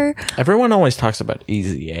Liar. Everyone always talks about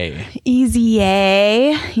Easy A. Easy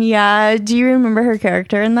A. Yeah. Do you remember her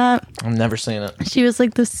character in that? I've never seen it. She was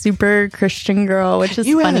like the super Christian girl, which is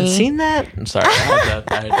You funny. haven't seen that? I'm sorry. I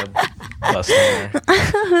had to bust in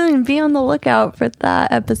there. Be on the lookout for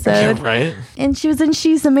that episode. Yeah, right? And she was in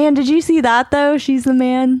She's the Man. Did you see that though? She's the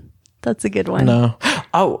Man. That's a good one. No.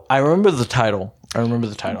 Oh, I remember the title.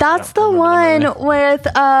 That's the one with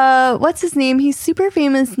what's his name? He's super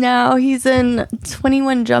famous now. He's in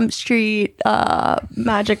 21 Jump Street,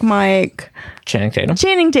 Magic Mike. Channing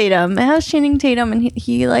Tatum. It has Channing Tatum, and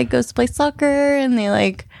he like goes to play soccer, and they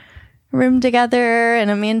like room together. And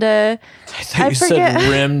Amanda, I thought you said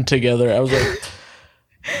rim together. I was like,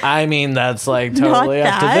 I mean, that's like totally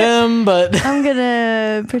up to them, but I'm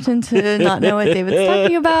gonna pretend to not know what David's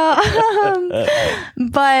talking about.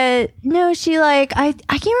 But no, she like I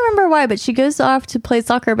can't remember why, but she goes off to play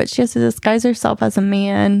soccer, but she has to disguise herself as a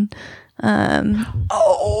man.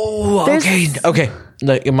 Okay.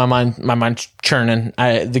 Like in my mind's churning.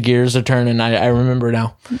 The gears are turning. I remember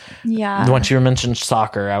now. Yeah. Once you mentioned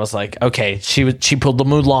soccer, I was like, okay, she pulled the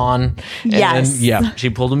Mulan. Yes. She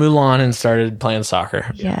pulled the Mulan and started playing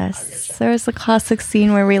soccer. Yes. There was a classic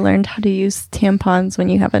scene where we learned how to use tampons when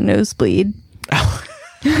you have a nosebleed.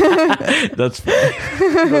 That's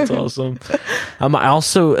funny. That's awesome. I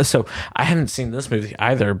also I haven't seen this movie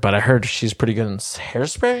either, but I heard she's pretty good in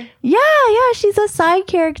Hairspray. Yeah, she's a side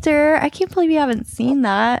character. I can't believe you haven't seen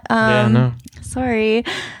that. No. Sorry.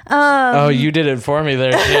 You did it for me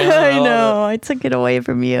there. I know. I took it away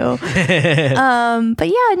from you. But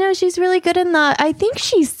yeah, no, she's really good in that. I think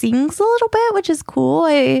she sings a little bit, which is cool.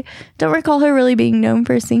 I don't recall her really being known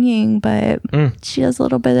for singing, but she does a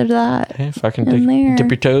little bit of that. Hey, fucking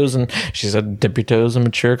dip your toes, and she said dip your toes in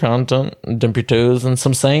mature content, dip your toes in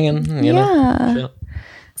some singing. You know? Shit.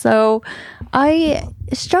 So I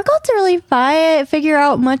struggled to really figure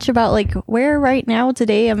out much about like where right now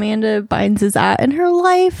today Amanda Bynes is at in her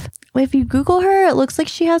life. If you Google her, it looks like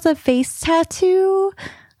she has a face tattoo.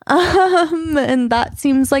 And that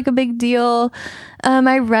seems like a big deal.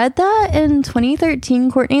 I read that in 2013,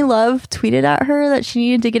 Courtney Love tweeted at her that she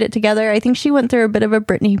needed to get it together. I think she went through a bit of a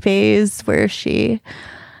Britney phase where she,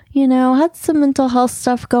 you know, had some mental health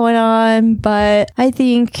stuff going on, but I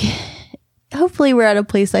think hopefully we're at a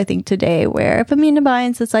place, I think, today where if Amanda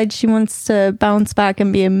Bynes decides she wants to bounce back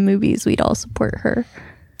and be in movies, we'd all support her.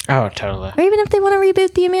 Oh, totally. Or even if they want to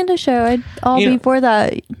reboot the Amanda Show, I'll be for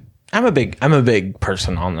that. I'm a big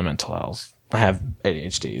person on the mental health. I have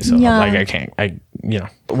ADHD, so like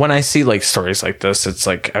when I see like stories like this, it's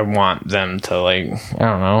like I want them to like, I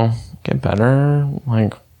don't know, get better.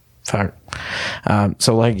 Like, fuck.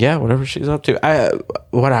 So like, yeah, whatever she's up to.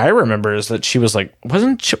 What I remember is that she was like,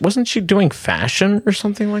 wasn't she doing fashion or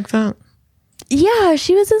something like that? Yeah,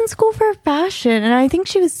 she was in school for fashion, and I think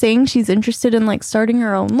she was saying she's interested in like starting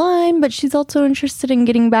her own line, but she's also interested in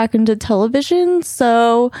getting back into television.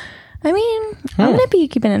 So, I mean, I'm gonna be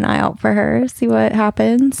keeping an eye out for her, see what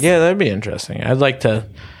happens. Yeah, that'd be interesting. I'd like to.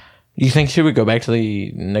 You think she would go back to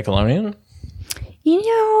the Nickelodeon? You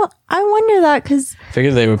know, I wonder that because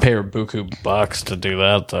figured they would pay her buku bucks to do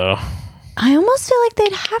that, though. I almost feel like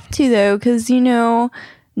they'd have to, though, because you know,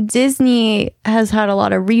 Disney has had a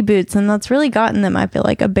lot of reboots, and that's really gotten them, I feel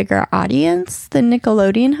like, a bigger audience than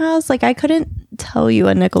Nickelodeon has. Like, I couldn't tell you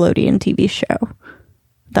a Nickelodeon TV show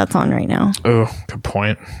that's on right now. Oh, good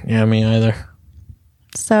point. Yeah, me either.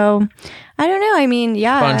 So, I don't know. I mean,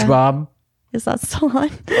 yeah. SpongeBob. Is that still on?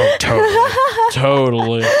 Oh,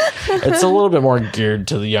 totally. It's a little bit more geared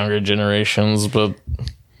to the younger generations, but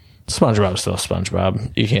SpongeBob's still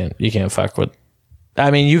SpongeBob. You can't fuck with. I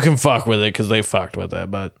mean, you can fuck with it because they fucked with it,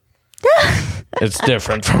 but it's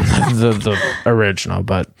different from the original.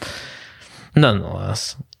 But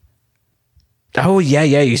nonetheless. Oh yeah.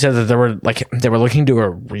 You said that they were looking to do a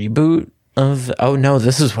reboot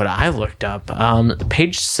This is what I looked up.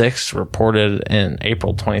 Page 6 reported in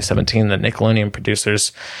April 2017 that Nickelodeon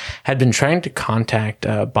producers had been trying to contact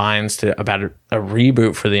Bynes about a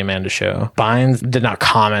reboot for the Amanda Show. Bynes did not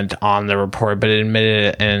comment on the report, but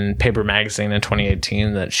admitted in Paper Magazine in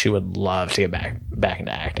 2018 that she would love to get back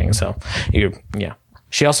into acting. So,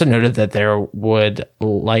 she also noted that there would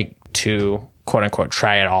like to quote unquote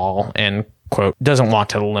try it all and quote doesn't want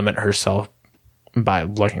to limit herself by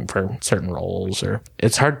looking for certain roles. Or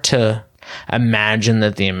it's hard to imagine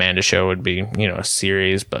that the Amanda Show would be, a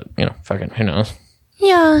series, but fucking who knows.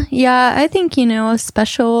 Yeah, I think a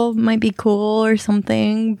special might be cool or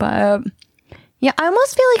something, but yeah, I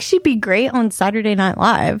almost feel like she'd be great on Saturday Night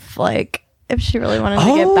Live, like if she really wanted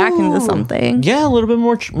to get back into something. Yeah, a little bit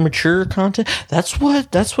more mature content. That's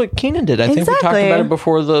what Keenan did. I think we talked about it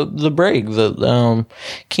before the break.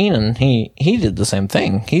 Keenan, he did the same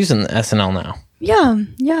thing. He's in SNL now. Yeah.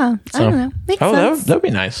 So, I don't know. Makes sense. That'd be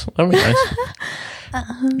nice.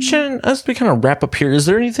 Shannon, as we kind of wrap up here, is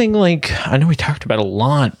there anything I know we talked about a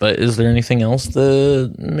lot, but is there anything else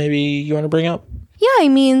that maybe you want to bring up?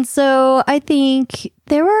 Yeah, so I think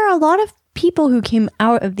there were a lot of people who came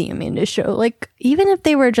out of the Amanda Show, even if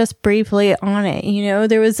they were just briefly on it,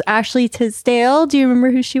 there was Ashley Tisdale. Do you remember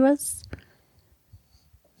who she was?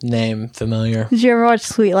 Name familiar. Did you ever watch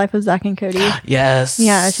Sweet Life of Zack and Cody? Yes.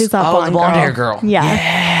 Yeah, she's that the blonde hair girl.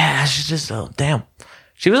 Yeah. She's just damn.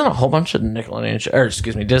 She was in a whole bunch of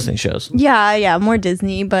Nickelodeon Disney shows. Yeah, more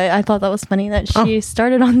Disney, but I thought that was funny that she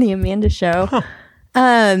started on the Amanda Show. Huh.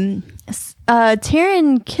 Taron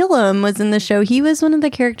Killam was in the show. He was one of the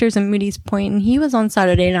characters in Moody's Point, and he was on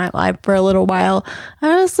Saturday Night Live for a little while. I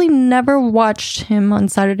honestly never watched him on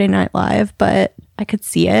Saturday Night Live, but I could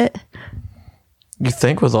see it. You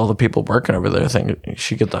think with all the people working over there,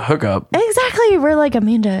 she'd get the hookup. Exactly. We're like,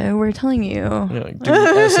 Amanda, we're telling you. Do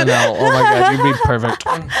SNL. Oh my God, you'd be perfect.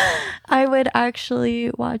 I would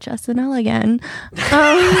actually watch SNL again.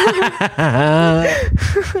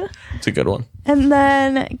 It's a good one. And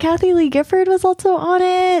then Kathy Lee Gifford was also on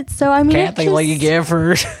it. So, Kathy Lee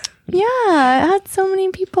Gifford. Yeah, it had so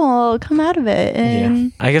many people come out of it.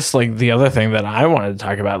 And I guess the other thing that I wanted to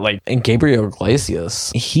talk about, Gabriel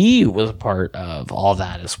Iglesias, he was a part of all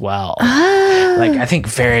that as well. I think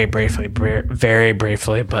very briefly,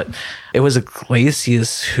 but it was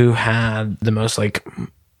Iglesias who had the most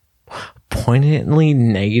poignantly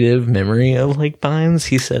negative memory of Bynes.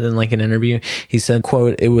 He said in an interview, he said,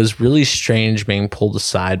 quote, "It was really strange being pulled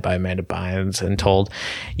aside by Amanda Bynes and told,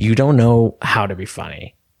 you don't know how to be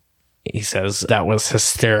funny." He says, that was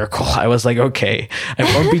hysterical. I was like, okay, I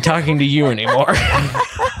won't be talking to you anymore.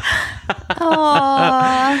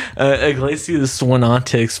 Iglesias went on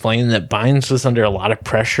to explain that Bynes was under a lot of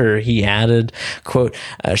pressure. He added, quote,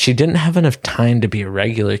 "She didn't have enough time to be a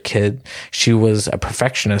regular kid. She was a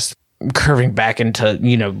perfectionist." Curving back into,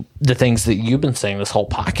 the things that you've been saying this whole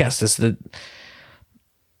podcast is that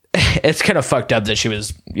it's kind of fucked up that she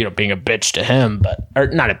was, being a bitch to him, or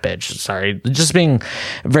not a bitch, sorry, just being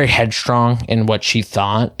very headstrong in what she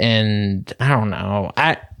thought. And I don't know.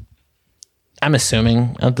 I'm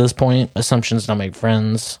assuming at this point, assumptions don't make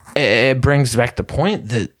friends. It brings back the point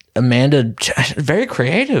that Amanda, very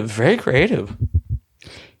creative.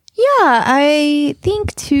 Yeah, I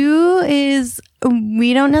think too is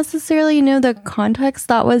we don't necessarily know the context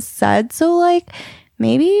that was said. So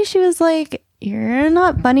maybe she was like, you're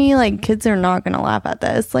not funny. Kids are not going to laugh at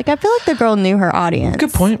this. I feel like the girl knew her audience.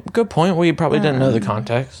 Good point. Well, you probably didn't know the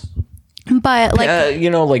context. But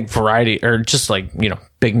Variety or just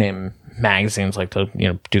big name magazines like to,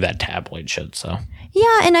 do that tabloid shit. So.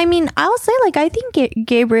 Yeah. And I'll say I think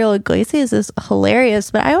Gabriel Iglesias is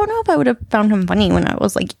hilarious, but I don't know if I would have found him funny when I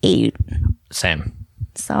was 8. Same.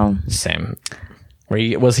 So. Same.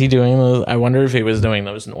 Was he doing those? I wonder if he was doing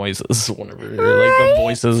those noises whenever, the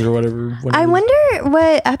voices or whatever. I wonder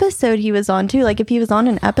what episode he was on too. If he was on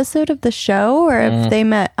an episode of the show or if they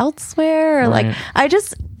met elsewhere.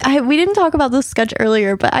 Or we didn't talk about this sketch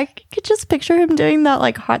earlier, but I could just picture him doing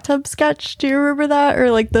that hot tub sketch. Do you remember that?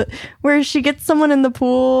 Or where she gets someone in the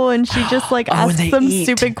pool and she just asks them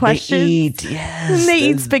stupid questions. Yes. And they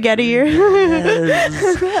eat spaghetti.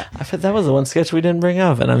 Yes. I thought that was the one sketch we didn't bring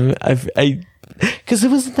up, and I because it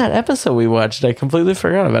was in that episode we watched. I completely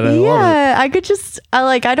forgot about it. I could just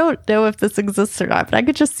I don't know if this exists or not, but I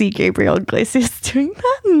could just see Gabriel Iglesias doing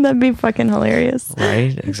that, and that'd be fucking hilarious.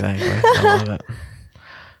 Right? Exactly. I love it.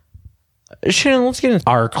 Shannon, let's get into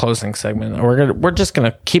our closing segment. We're just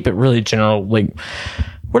gonna keep it really general.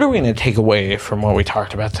 What are we gonna take away from what we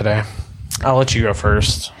talked about today? I'll let you go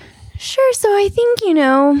first. Sure. So I think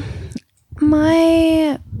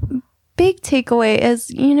my big takeaway is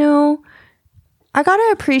I gotta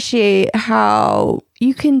appreciate how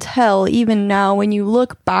you can tell even now when you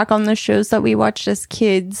look back on the shows that we watched as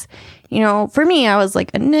kids. You know, for me, I was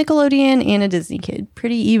like a Nickelodeon and a Disney kid,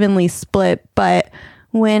 pretty evenly split. But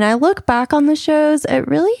when I look back on the shows, it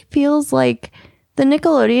really feels like the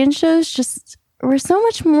Nickelodeon shows just were so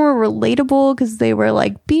much more relatable because they were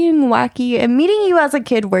like being wacky and meeting you as a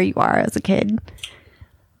kid where you are as a kid.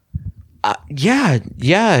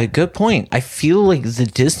 Yeah, good point. I feel like the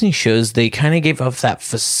Disney shows, they kind of gave off that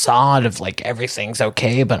facade of like everything's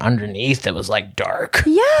okay, but underneath it was like dark.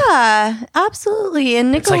 Yeah, absolutely.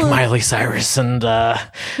 And It's like Miley Cyrus and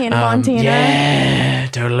Hannah Montana. Yeah,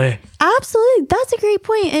 totally. Absolutely. That's a great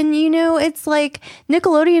point. And, you know, it's like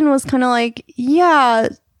Nickelodeon was kind of like, yeah,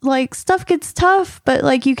 like stuff gets tough, but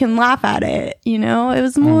like you can laugh at it. You know, it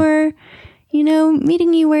was more, you know,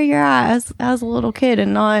 meeting you where you're at as a little kid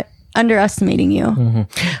and not underestimating you.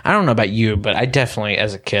 I don't know about you, but I definitely,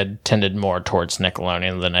 as a kid, tended more towards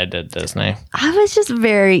Nickelodeon than I did Disney. I was just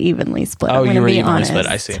very evenly split. Oh, you were evenly honest. split.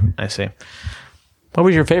 I see. What were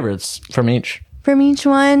your favorites from each? From each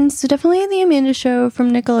one, so definitely the Amanda Show from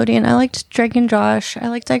Nickelodeon. I liked Drake and Josh. I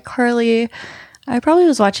liked iCarly. I probably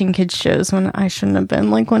was watching kids shows when I shouldn't have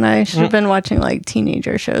been. Like when I should have been watching like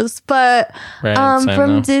teenager shows. But from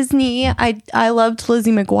though. Disney, I loved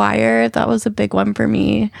Lizzie McGuire. That was a big one for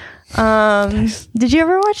me. Did you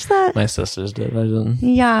ever watch that? My sisters did. I didn't.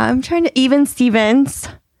 Yeah, I'm trying to. Even Stevens.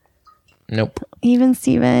 Nope. Even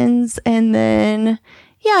Stevens, and then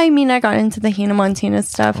yeah, I mean, I got into the Hannah Montana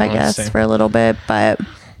stuff, I guess, for a little bit, but.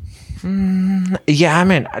 Yeah, I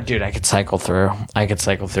mean, dude, I could cycle through.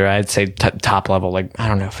 I'd say top level, like, I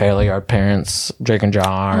don't know, Fairly Odd Parents, Drake and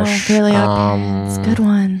Josh. Oh, Fairly Odd Parents. Good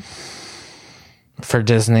one. For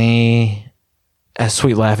Disney, A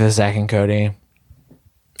Sweet Life of Zack and Cody.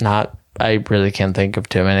 I really can't think of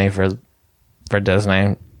too many for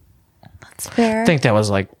Disney. That's fair. I think that was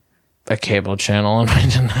like a cable channel.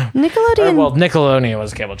 Nickelodeon. Well, Nickelodeon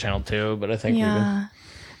was a cable channel too, but I think yeah.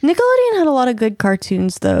 Nickelodeon had a lot of good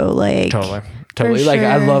cartoons, though. Like totally. Like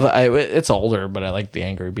I love it's older, but I like the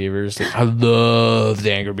Angry Beavers. I love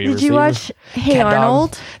the Angry Beavers. Did you watch Hey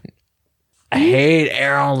Arnold? I hate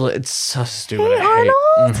Arnold. It's so stupid. Hey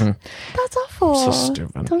Arnold? That's awful. So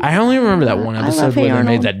stupid. I only remember that one episode where they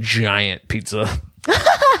made that giant pizza.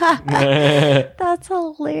 That's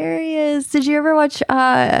hilarious. Did you ever watch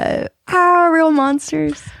Real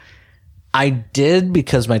Monsters? I did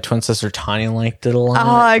because my twin sister Tanya liked it a lot. Oh,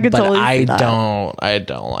 I could totally see that. I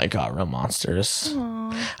don't like Hot Real Monsters.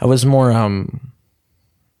 Aww. I was more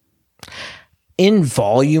in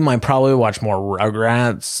volume. I probably watch more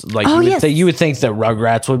Rugrats. Like you would think that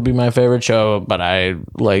Rugrats would be my favorite show, but I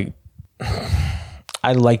like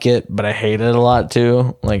it, but I hate it a lot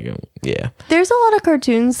too. Like, yeah. There's a lot of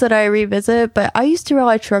cartoons that I revisit, but I used to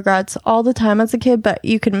watch Rugrats all the time as a kid, but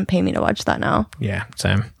you couldn't pay me to watch that now. Yeah,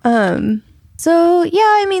 same. So yeah,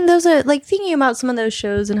 I mean, those are like thinking about some of those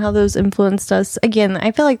shows and how those influenced us. Again,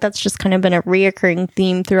 I feel like that's just kind of been a reoccurring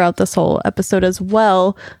theme throughout this whole episode as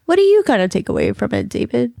well. What do you kind of take away from it,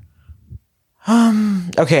 David?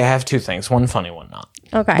 Okay, I have two things. One funny, one not.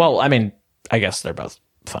 Okay. Well, I mean, I guess they're both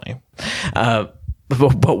funny.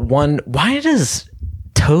 But one, why does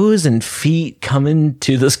toes and feet come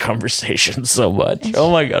into this conversation so much?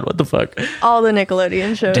 Oh my God, what the fuck? All the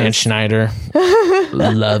Nickelodeon shows. Dan Schneider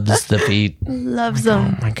loves the feet. Loves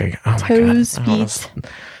them. Oh my God. Toes, feet.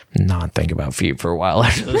 Not think about feet for a while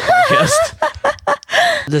after this podcast.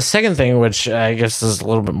 The second thing, which I guess is a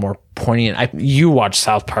little bit more poignant, you watch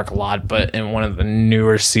South Park a lot, but in one of the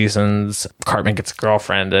newer seasons, Cartman gets a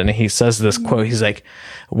girlfriend, and he says this quote. He's like,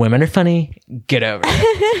 "Women are funny. Get over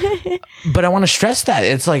it." But I want to stress that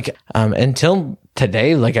it's like until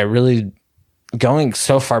today, like I really going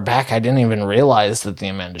so far back, I didn't even realize that the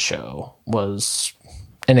Amanda Show was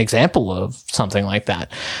an example of something like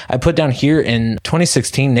that. I put down here in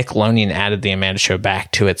 2016, Nickelodeon added the Amanda Show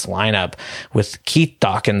back to its lineup with Keith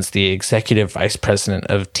Dawkins, the executive vice president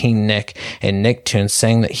of Teen Nick and Nicktoons,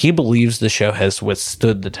 saying that he believes the show has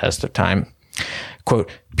withstood the test of time. Quote,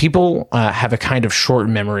 "People have a kind of short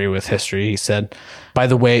memory with history," he said. By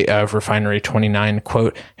the way, of Refinery 29,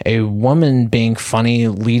 quote, "A woman being funny,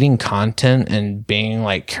 leading content, and being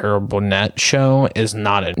like Carol Burnett show is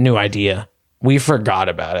not a new idea. We forgot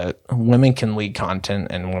about it. Women can lead content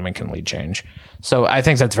and women can lead change." So I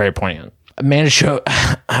think that's very poignant. Amanda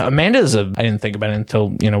is I didn't think about it until,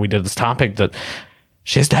 we did this topic, that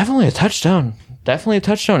she's definitely a touchstone. Definitely a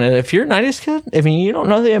touchstone. And if you're a 90s kid, if you don't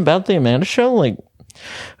know about the Amanda Show, like,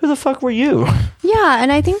 who the fuck were you? Yeah,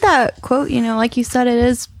 and I think that quote, like you said, it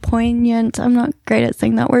is poignant. I'm not great at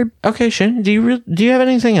saying that word. Okay, Shane, do you have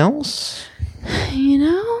anything else?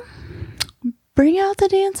 bring out the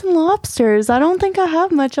dancing lobsters. I don't think I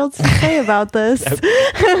have much else to say about this.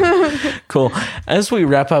 Cool. As we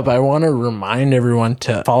wrap up, I want to remind everyone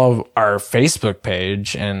to follow our Facebook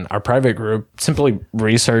page and our private group. Simply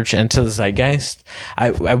research Into the Zeitgeist.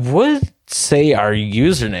 I would say our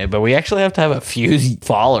username, but we actually have to have a few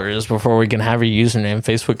followers before we can have a username.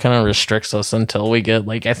 Facebook kind of restricts us until we get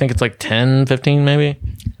like, I think it's like 10, 15 maybe.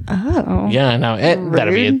 Oh. Yeah, no,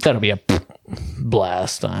 that'll be a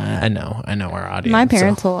blast. I know our audience. My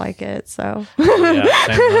parents will like it, so. Yeah,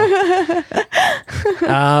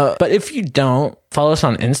 but if you don't, follow us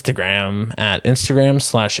on Instagram at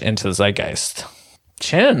Instagram/Into the Zeitgeist.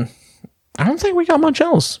 Shannon, I don't think we got much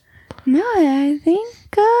else. No, I think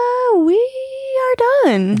we are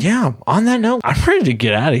done. Yeah, on that note, I'm ready to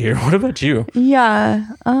get out of here. What about you? Yeah.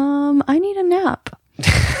 I need a nap.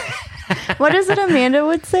 What is it Amanda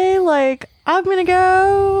would say? Like, I'm gonna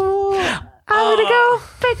go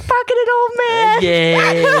pickpocket an old man.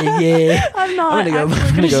 Yeah. I'm not. I'm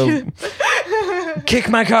gonna go kick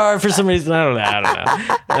my car for some reason. I don't know.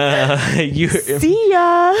 See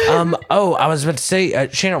ya. I was about to say,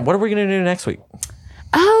 Shannon, what are we gonna do next week?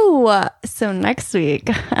 Oh, so next week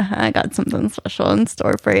I got something special in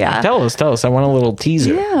store for you. Tell us. I want a little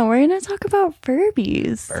teaser. Yeah, we're gonna talk about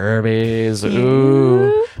Furbies.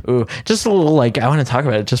 Ooh. Just a little, like, I want to talk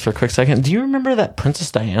about it just for a quick second. Do you remember that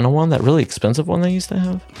Princess Diana one, that really expensive one they used to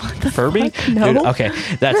have? Furby? No. Dude, okay,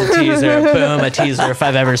 that's a teaser. Boom, a teaser. If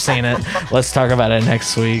I've ever seen it. Let's talk about it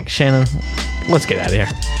next week. Shannon, let's get out of here.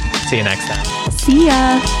 See you next time. See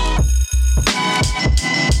ya.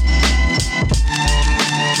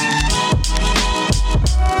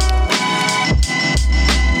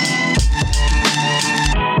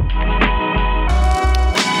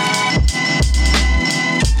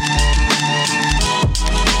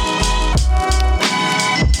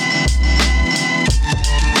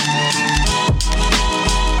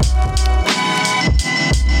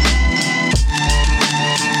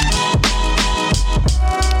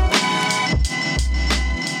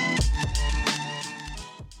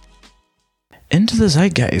 Into the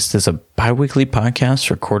Zeitgeist is a bi-weekly podcast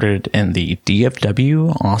recorded in the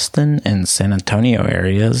DFW, Austin, and San Antonio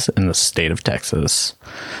areas in the state of Texas.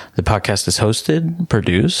 The podcast is hosted,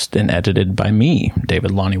 produced, and edited by me,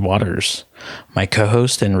 David Lonnie Waters. My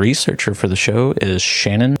co-host and researcher for the show is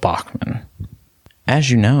Shannon Bachman.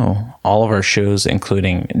 As you know, all of our shows,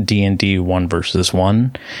 including D&D 1 vs.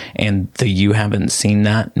 1 and the You Haven't Seen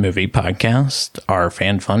That movie podcast, are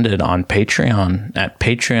fan-funded on Patreon at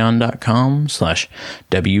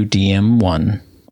patreon.com/WDM1.